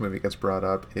whenever this movie gets brought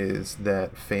up is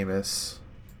that famous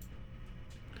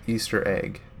Easter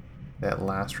egg, that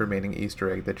last remaining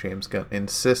Easter egg that James Gunn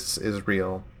insists is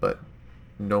real, but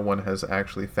no one has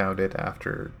actually found it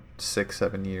after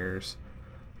 6-7 years.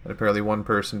 And apparently one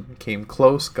person came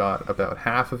close, got about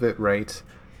half of it right,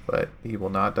 but he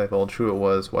will not divulge who it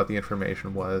was, what the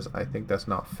information was. I think that's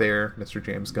not fair, Mr.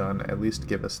 James Gunn. At least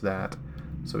give us that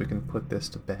so we can put this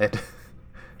to bed.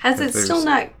 Has it still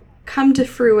not come to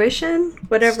fruition,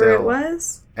 whatever it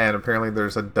was? And apparently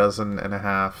there's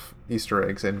 12.5 Easter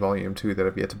eggs in Volume 2 that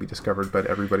have yet to be discovered, but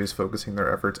everybody's focusing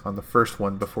their efforts on the first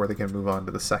one before they can move on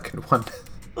to the second one.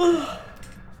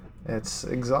 It's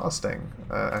exhausting.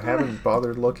 I haven't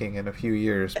bothered looking in a few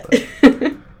years, but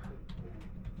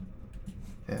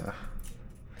yeah.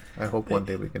 I hope one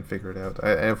day we can figure it out.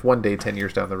 And if one day, 10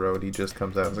 years down the road, he just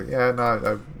comes out and is like, yeah,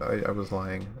 no, I was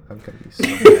lying. I'm going to be so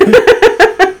mad.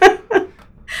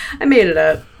 I made it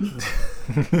up.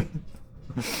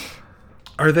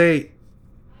 Are they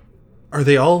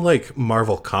all like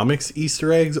Marvel Comics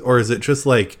Easter eggs, or is it just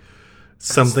like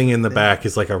something in the back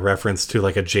is like a reference to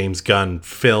like a James Gunn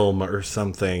film or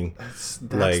something. That's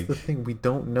like the thing, we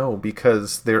don't know,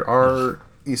 because there are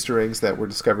Easter eggs that were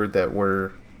discovered that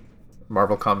were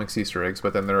Marvel Comics Easter eggs,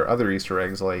 but then there are other Easter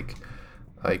eggs like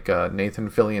Nathan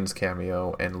Fillion's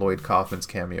cameo and Lloyd Kaufman's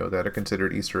cameo that are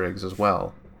considered Easter eggs as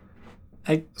well.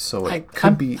 I'm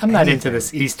not into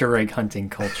this Easter egg hunting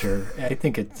culture. I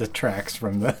think it detracts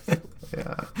from the.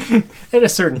 Yeah. At a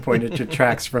certain point, it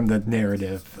detracts from the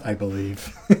narrative, I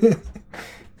believe.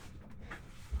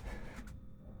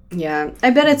 Yeah, I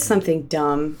bet it's something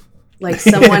dumb. Like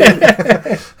someone.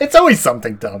 It's always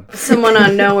something dumb. Someone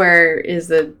on Nowhere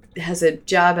has a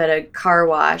job at a car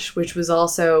wash, which was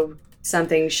also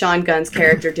something Sean Gunn's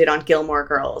character did on Gilmore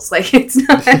Girls. Like, it's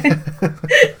not.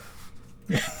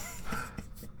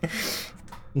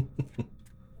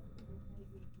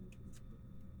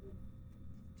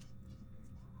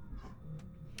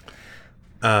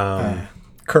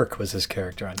 Kirk was his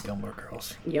character on Gilmore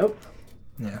Girls. Yep.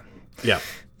 Yeah. Yeah.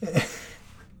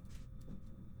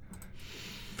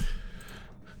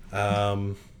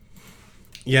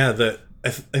 Yeah, I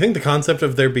think the concept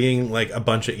of there being like a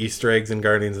bunch of Easter eggs in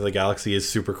Guardians of the Galaxy is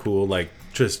super cool. Like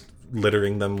just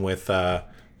littering them with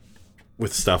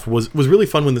stuff was really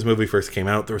fun when this movie first came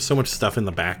out. There was so much stuff in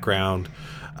the background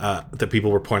that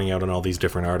people were pointing out in all these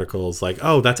different articles. Like,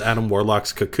 oh, that's Adam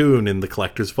Warlock's cocoon in the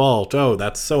Collector's Vault. Oh,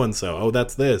 that's so and so. Oh,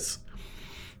 that's this.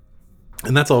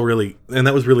 And that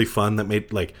was really fun. That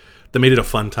made it a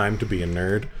fun time to be a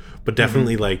nerd. But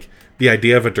definitely like the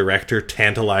idea of a director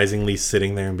tantalizingly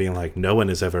sitting there and being like, no one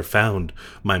has ever found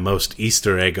my most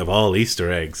Easter egg of all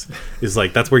Easter eggs is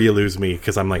like, that's where you lose me,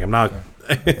 because I'm like, I'm not.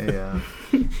 Yeah.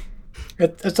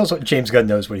 It's also James Gunn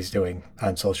knows what he's doing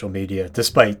on social media,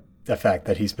 despite the fact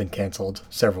that he's been canceled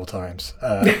several times.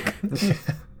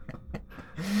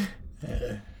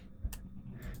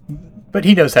 But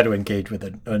he knows how to engage with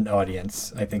an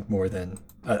audience, I think, more than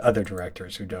other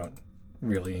directors who don't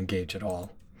really engage at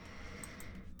all.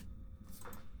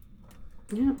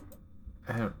 Yeah.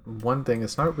 And one thing,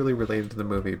 it's not really related to the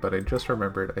movie, but I just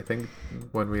remembered, I think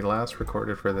when we last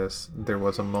recorded for this, there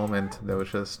was a moment that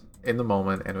was just in the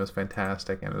moment, and it was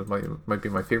fantastic, and it might be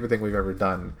my favorite thing we've ever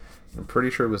done. I'm pretty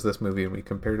sure it was this movie, and we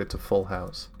compared it to Full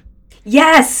House.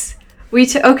 Yes!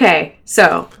 Okay,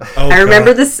 so I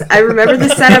remember this. I remember the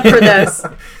setup for this,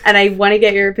 and I want to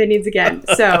get your opinions again.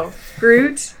 So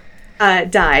Groot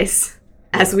dies,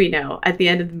 as we know, at the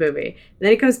end of the movie. And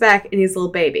then he comes back, and he's a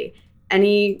little baby, and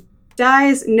he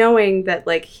dies knowing that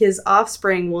like his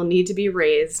offspring will need to be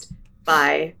raised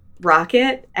by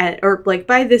Rocket or like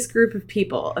by this group of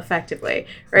people, effectively,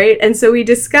 right? And so we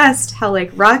discussed how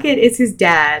like Rocket is his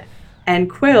dad and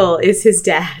Quill is his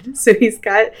dad, so he's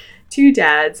got two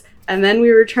dads. And then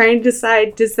we were trying to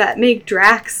decide, does that make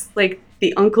Drax like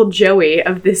the Uncle Joey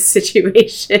of this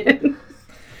situation?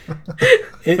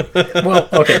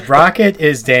 Rocket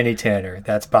is Danny Tanner.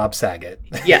 That's Bob Saget.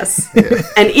 Yes.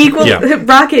 And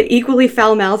Rocket equally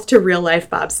foul-mouthed to real-life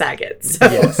Bob Saget. So.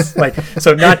 Yes.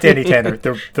 So not Danny Tanner,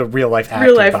 the real-life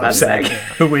actor Bob Saget,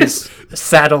 who is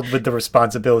saddled with the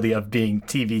responsibility of being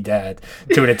TV dad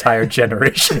to an entire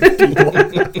generation of people.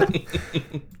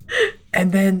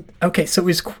 And then, so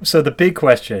the big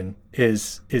question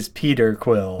is Peter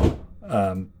Quill,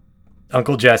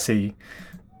 Uncle Jesse,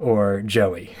 or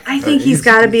Joey? I think he's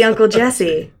got to be Uncle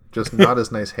Jesse. Just not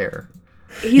as nice hair.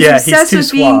 He's obsessed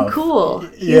with being cool.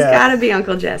 He's got to be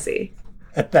Uncle Jesse.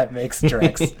 That makes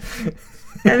Drax.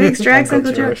 That makes Drax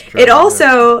Uncle Joey. It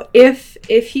also, if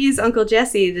he's Uncle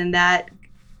Jesse, then that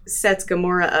sets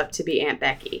Gamora up to be Aunt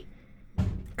Becky.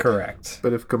 Correct.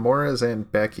 But if Gamora is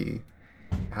Aunt Becky,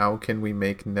 how can we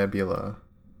make Nebula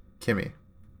Kimmy?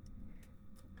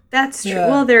 That's true. Yeah.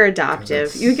 Well, they're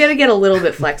adoptive. You got to get a little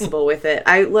bit flexible with it.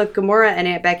 Gamora and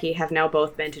Aunt Becky have now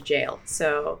both been to jail,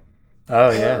 so.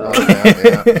 Oh yeah.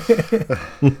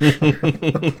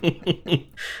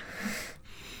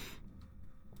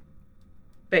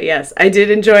 But yes, I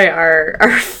did enjoy our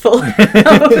Full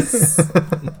House.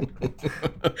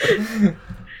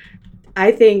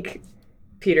 I think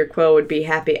Peter Quill would be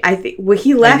happy. I think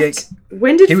he left.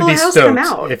 When did Full House come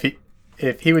out?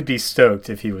 If he would be stoked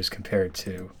if he was compared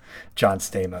to John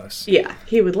Stamos. Yeah,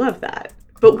 he would love that.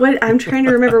 But I'm trying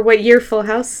to remember what year Full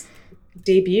House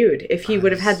debuted. If he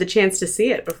would have had the chance to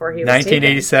see it before he was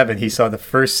 1987. He saw the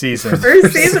first season.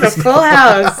 First season of Full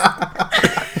House.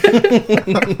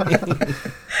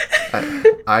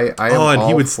 And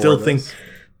he would still think.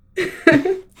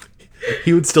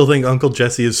 He would still think Uncle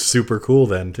Jesse is super cool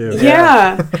then too.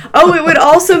 Yeah. Oh, it would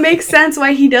also make sense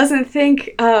why he doesn't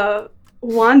think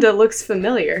Wanda looks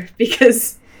familiar,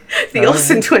 because the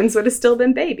Olsen twins would have still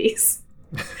been babies.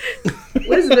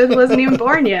 Elizabeth wasn't even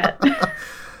born yet.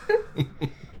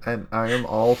 And I am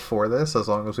all for this as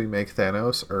long as we make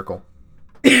Thanos Urkel.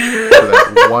 For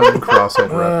that one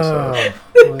crossover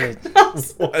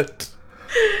episode. What?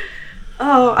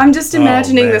 Oh, I'm just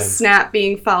imagining the man. snap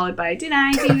being followed by, did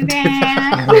I do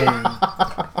that?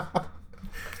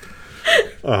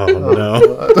 Oh,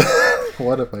 no.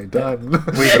 What have I done?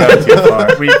 We've gone too far.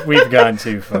 We've gone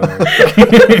too far.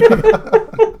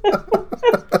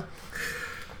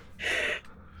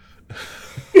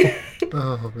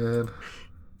 Oh, man.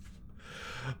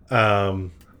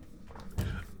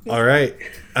 All right.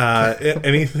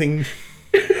 Anything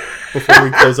before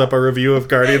we close up our review of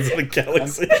Guardians of the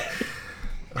Galaxy?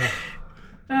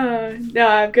 No,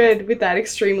 I'm good with that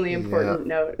extremely important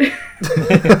note.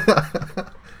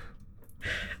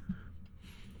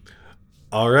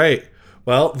 All right.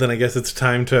 Well, then I guess it's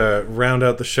time to round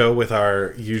out the show with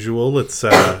our usual. Let's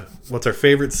what's our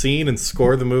favorite scene and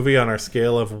score the movie on our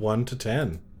scale of 1 to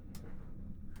 10.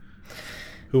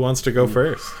 Who wants to go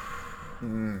first?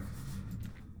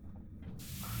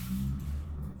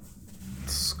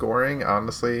 Scoring,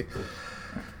 honestly,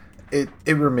 it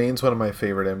remains one of my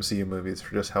favorite MCU movies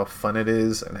for just how fun it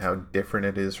is and how different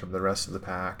it is from the rest of the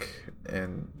pack.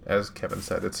 And as Kevin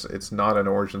said, it's not an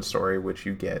origin story, which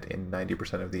you get in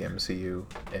 90% of the MCU,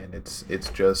 and it's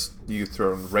just you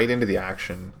thrown right into the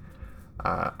action.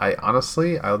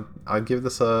 I'll give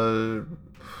this a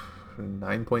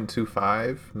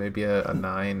 9.25, maybe a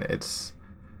 9. It's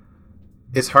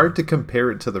hard to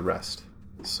compare it to the rest,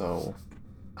 so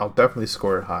I'll definitely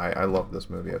score it high. I love this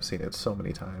movie. I've seen it so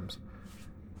many times.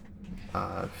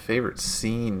 Favorite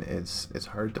scene is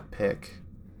hard to pick.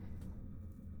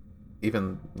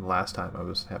 Even last time I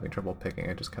was having trouble picking.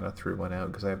 I just kind of threw one out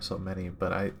because I have so many.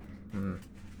 But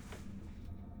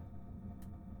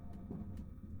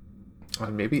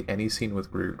maybe any scene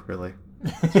with Groot, really.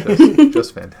 It's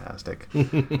just fantastic.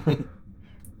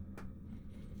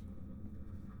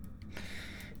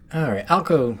 All right, I'll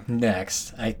go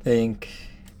next. I think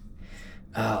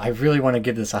I really want to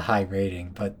give this a high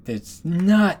rating, but it's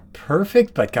not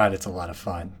perfect. But God, it's a lot of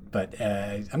fun. But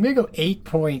I'm gonna go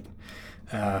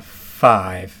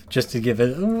 8.5 just to give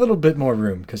it a little bit more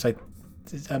room because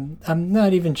I'm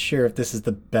not even sure if this is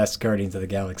the best Guardians of the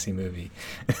Galaxy movie.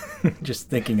 Just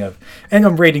thinking of, and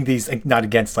I'm rating these not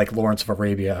against like Lawrence of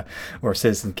Arabia or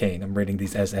Citizen Kane. I'm rating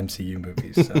these as MCU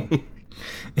movies. So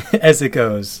as it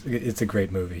goes, it's a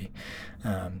great movie.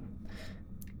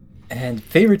 And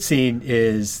favorite scene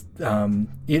is,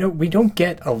 we don't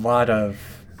get a lot of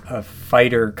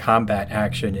fighter combat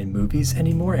action in movies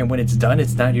anymore, and when it's done,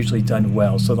 it's not usually done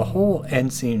well. So the whole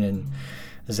end scene in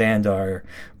Xandar,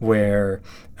 where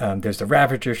there's the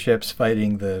Ravager ships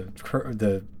fighting the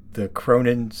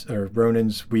Cronins or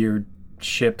Ronins weird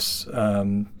ships,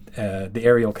 the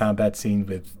aerial combat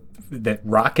scene that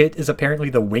Rocket is apparently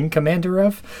the wing commander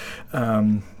of.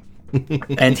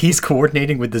 And he's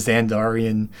coordinating with the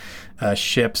Xandarian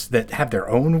ships that have their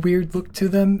own weird look to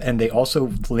them, and they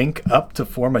also link up to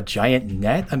form a giant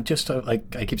net. I'm just I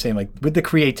keep saying, like, with the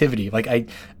creativity,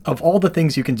 of all the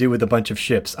things you can do with a bunch of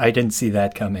ships, I didn't see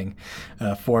that coming.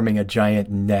 Forming a giant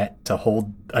net to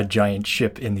hold a giant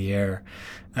ship in the air,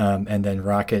 and then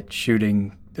Rocket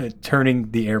turning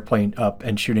the airplane up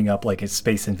and shooting up like it's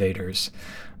Space Invaders.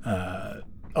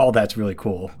 All that's really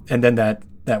cool. And then that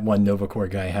one Nova Corps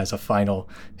guy has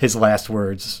his last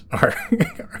words are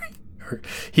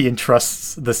he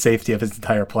entrusts the safety of his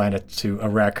entire planet to a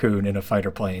raccoon in a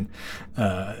fighter plane.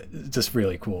 Just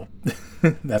really cool.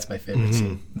 That's my favorite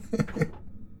scene.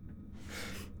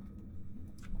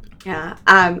 Yeah,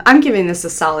 I'm giving this a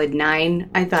solid 9.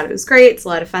 I thought it was great. It's a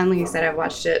lot of fun. Like I said, I've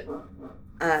watched it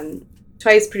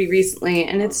twice pretty recently,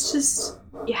 and it's just,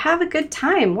 you have a good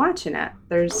time watching it.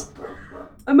 There's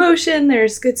emotion,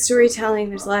 there's good storytelling,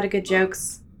 there's a lot of good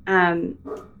jokes. I'm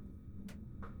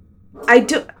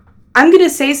going to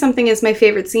say something is my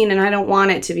favorite scene, and I don't want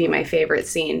it to be my favorite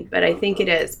scene, but I think it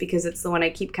is because it's the one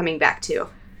I keep coming back to.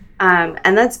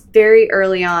 And that's very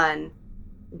early on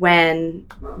when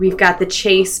we've got the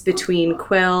chase between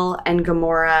Quill and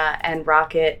Gamora and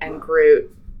Rocket and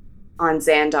Groot on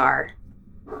Xandar.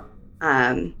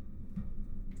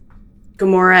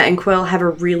 Gamora and Quill have a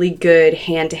really good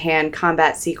hand-to-hand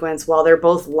combat sequence while they're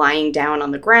both lying down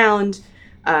on the ground.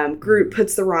 Groot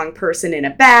puts the wrong person in a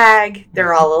bag.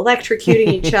 They're all electrocuting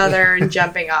each other and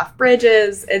jumping off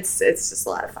bridges. It's just a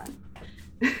lot of fun.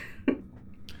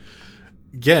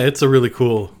 Yeah, it's a really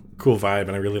cool vibe,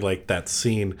 and I really like that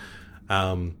scene.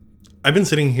 I've been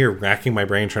sitting here racking my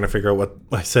brain trying to figure out what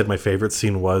I said my favorite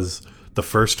scene was the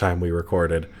first time we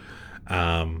recorded,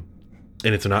 and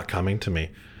it's not coming to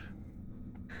me.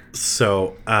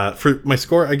 So for my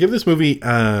score, I give this movie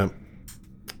a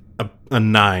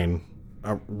 9,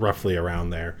 roughly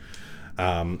around there.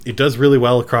 It does really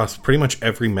well across pretty much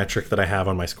every metric that I have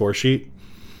on my score sheet.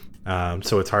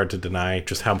 So it's hard to deny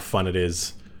just how fun it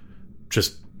is,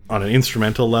 just on an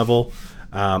instrumental level.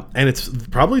 And it's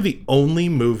probably the only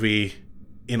movie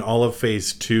in all of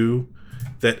Phase 2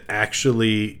 that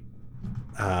actually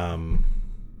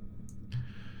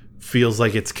feels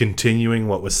like it's continuing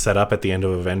what was set up at the end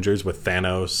of Avengers with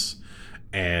Thanos.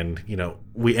 And, you know,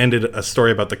 we ended a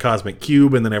story about the Cosmic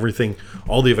Cube, and then everything,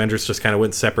 all the Avengers just kind of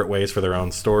went separate ways for their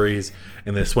own stories.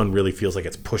 And this one really feels like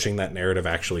it's pushing that narrative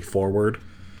actually forward.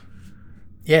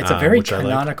 Yeah, it's a very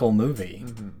canonical movie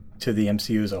to the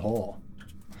MCU as a whole.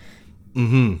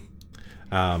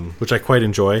 Which I quite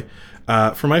enjoy.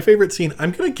 For my favorite scene,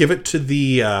 I'm going to give it to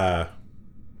the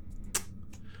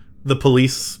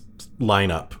police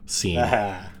lineup scene.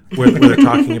 Where they're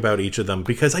talking about each of them,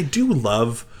 because I do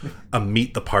love a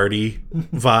meet the party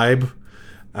vibe.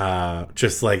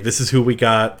 Just like, this is who we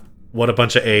got. What a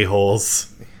bunch of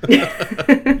a-holes.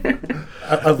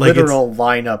 a literal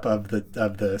lineup of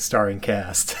the starring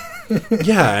cast.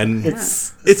 Yeah, and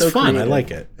it's so fun. Creative. I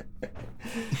like it.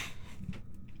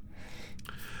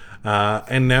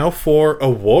 And now for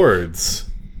awards.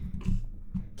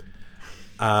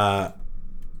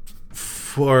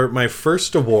 For my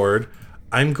first award,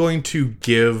 I'm going to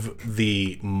give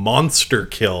the Monster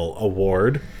Kill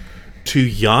Award to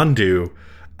Yondu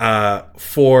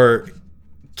for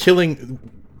killing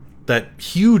that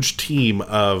huge team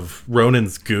of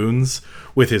Ronan's goons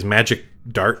with his magic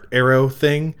dart arrow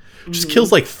thing. Just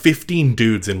kills like 15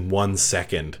 dudes in 1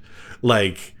 second.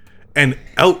 Like, and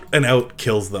out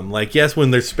kills them. Like, yes,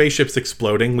 when there's spaceships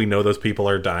exploding, we know those people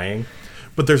are dying.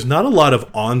 But there's not a lot of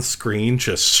on-screen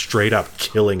just straight up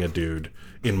killing a dude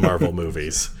in Marvel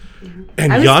movies.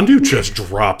 And Yondu just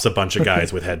drops a bunch of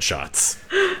guys with headshots.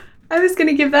 I was going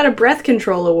to give that a breath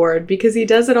control award because he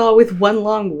does it all with one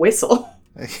long whistle.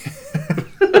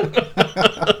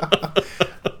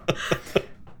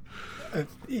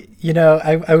 You know,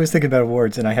 I was thinking about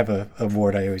awards, and I have a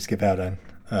award I always give out on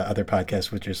other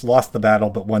podcasts, which is Lost the Battle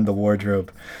but Won the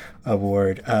Wardrobe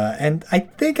Award. And I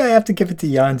think I have to give it to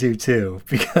Yondu, too,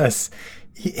 because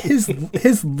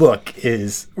his look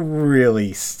is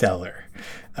really stellar,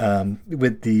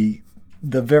 with the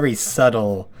very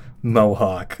subtle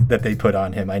mohawk that they put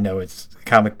on him. I know it's a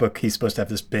comic book. He's supposed to have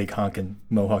this big honking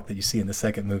mohawk that you see in the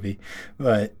second movie,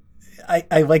 but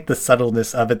I like the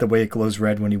subtleness of it, the way it glows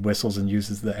red when he whistles and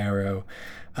uses the arrow.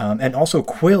 And also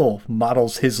Quill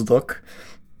models his look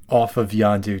off of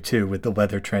Yondu too, with the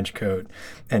leather trench coat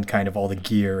and kind of all the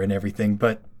gear and everything.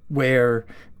 But where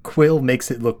Quill makes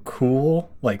it look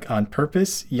cool, like on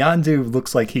purpose, Yondu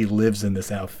looks like he lives in this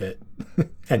outfit.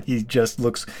 And he just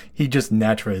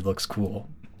naturally looks cool.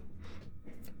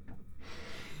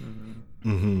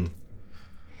 And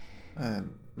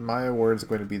my award is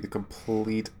going to be the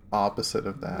complete opposite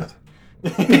of that.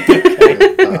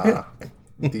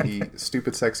 The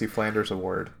Stupid Sexy Flanders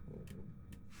Award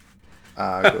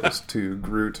goes to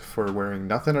Groot for wearing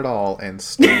nothing at all and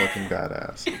still looking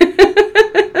badass.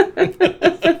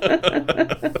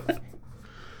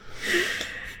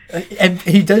 And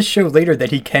he does show later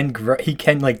that he can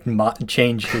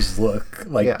change his look,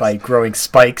 like by growing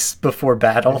spikes before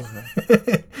battle.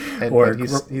 And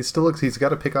he still looks. He's got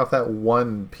to pick off that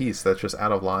one piece that's just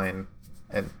out of line,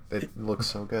 and it looks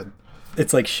so good.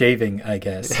 It's like shaving, I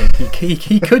guess. Like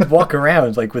he could walk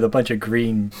around like with a bunch of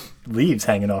green leaves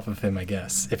hanging off of him, I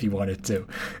guess, if he wanted to.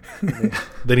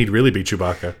 Then he'd really be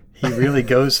Chewbacca. He really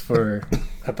goes for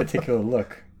a particular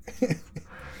look.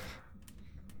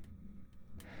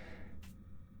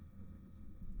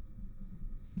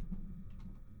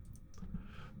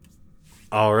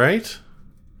 All right.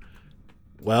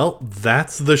 Well,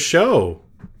 that's the show.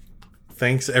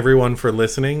 Thanks, everyone, for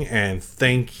listening, and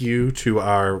thank you to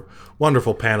our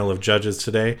wonderful panel of judges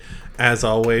today. As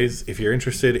always, if you're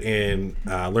interested in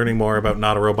learning more about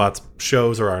Not a Robot's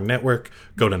shows or our network,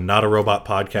 go to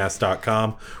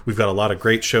notarobotpodcast.com. We've got a lot of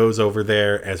great shows over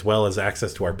there, as well as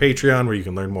access to our Patreon, where you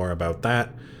can learn more about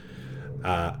that.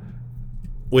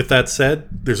 With that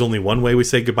said, there's only one way we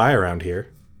say goodbye around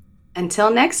here. Until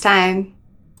next time.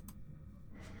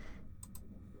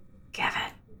 Kevin.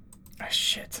 Oh,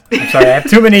 shit. I'm sorry, I have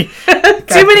too many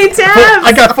tabs.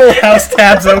 I got Full House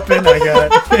tabs open. I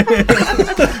got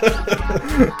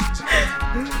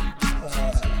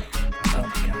oh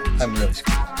my god. I'm really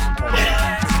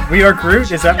screwed. We are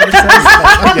Groot? Is that what it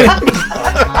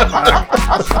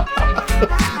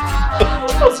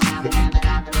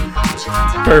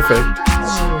Perfect.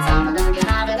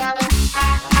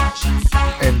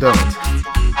 And don't.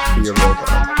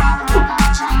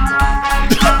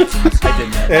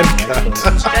 And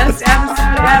cut. Best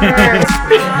episode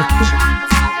ever.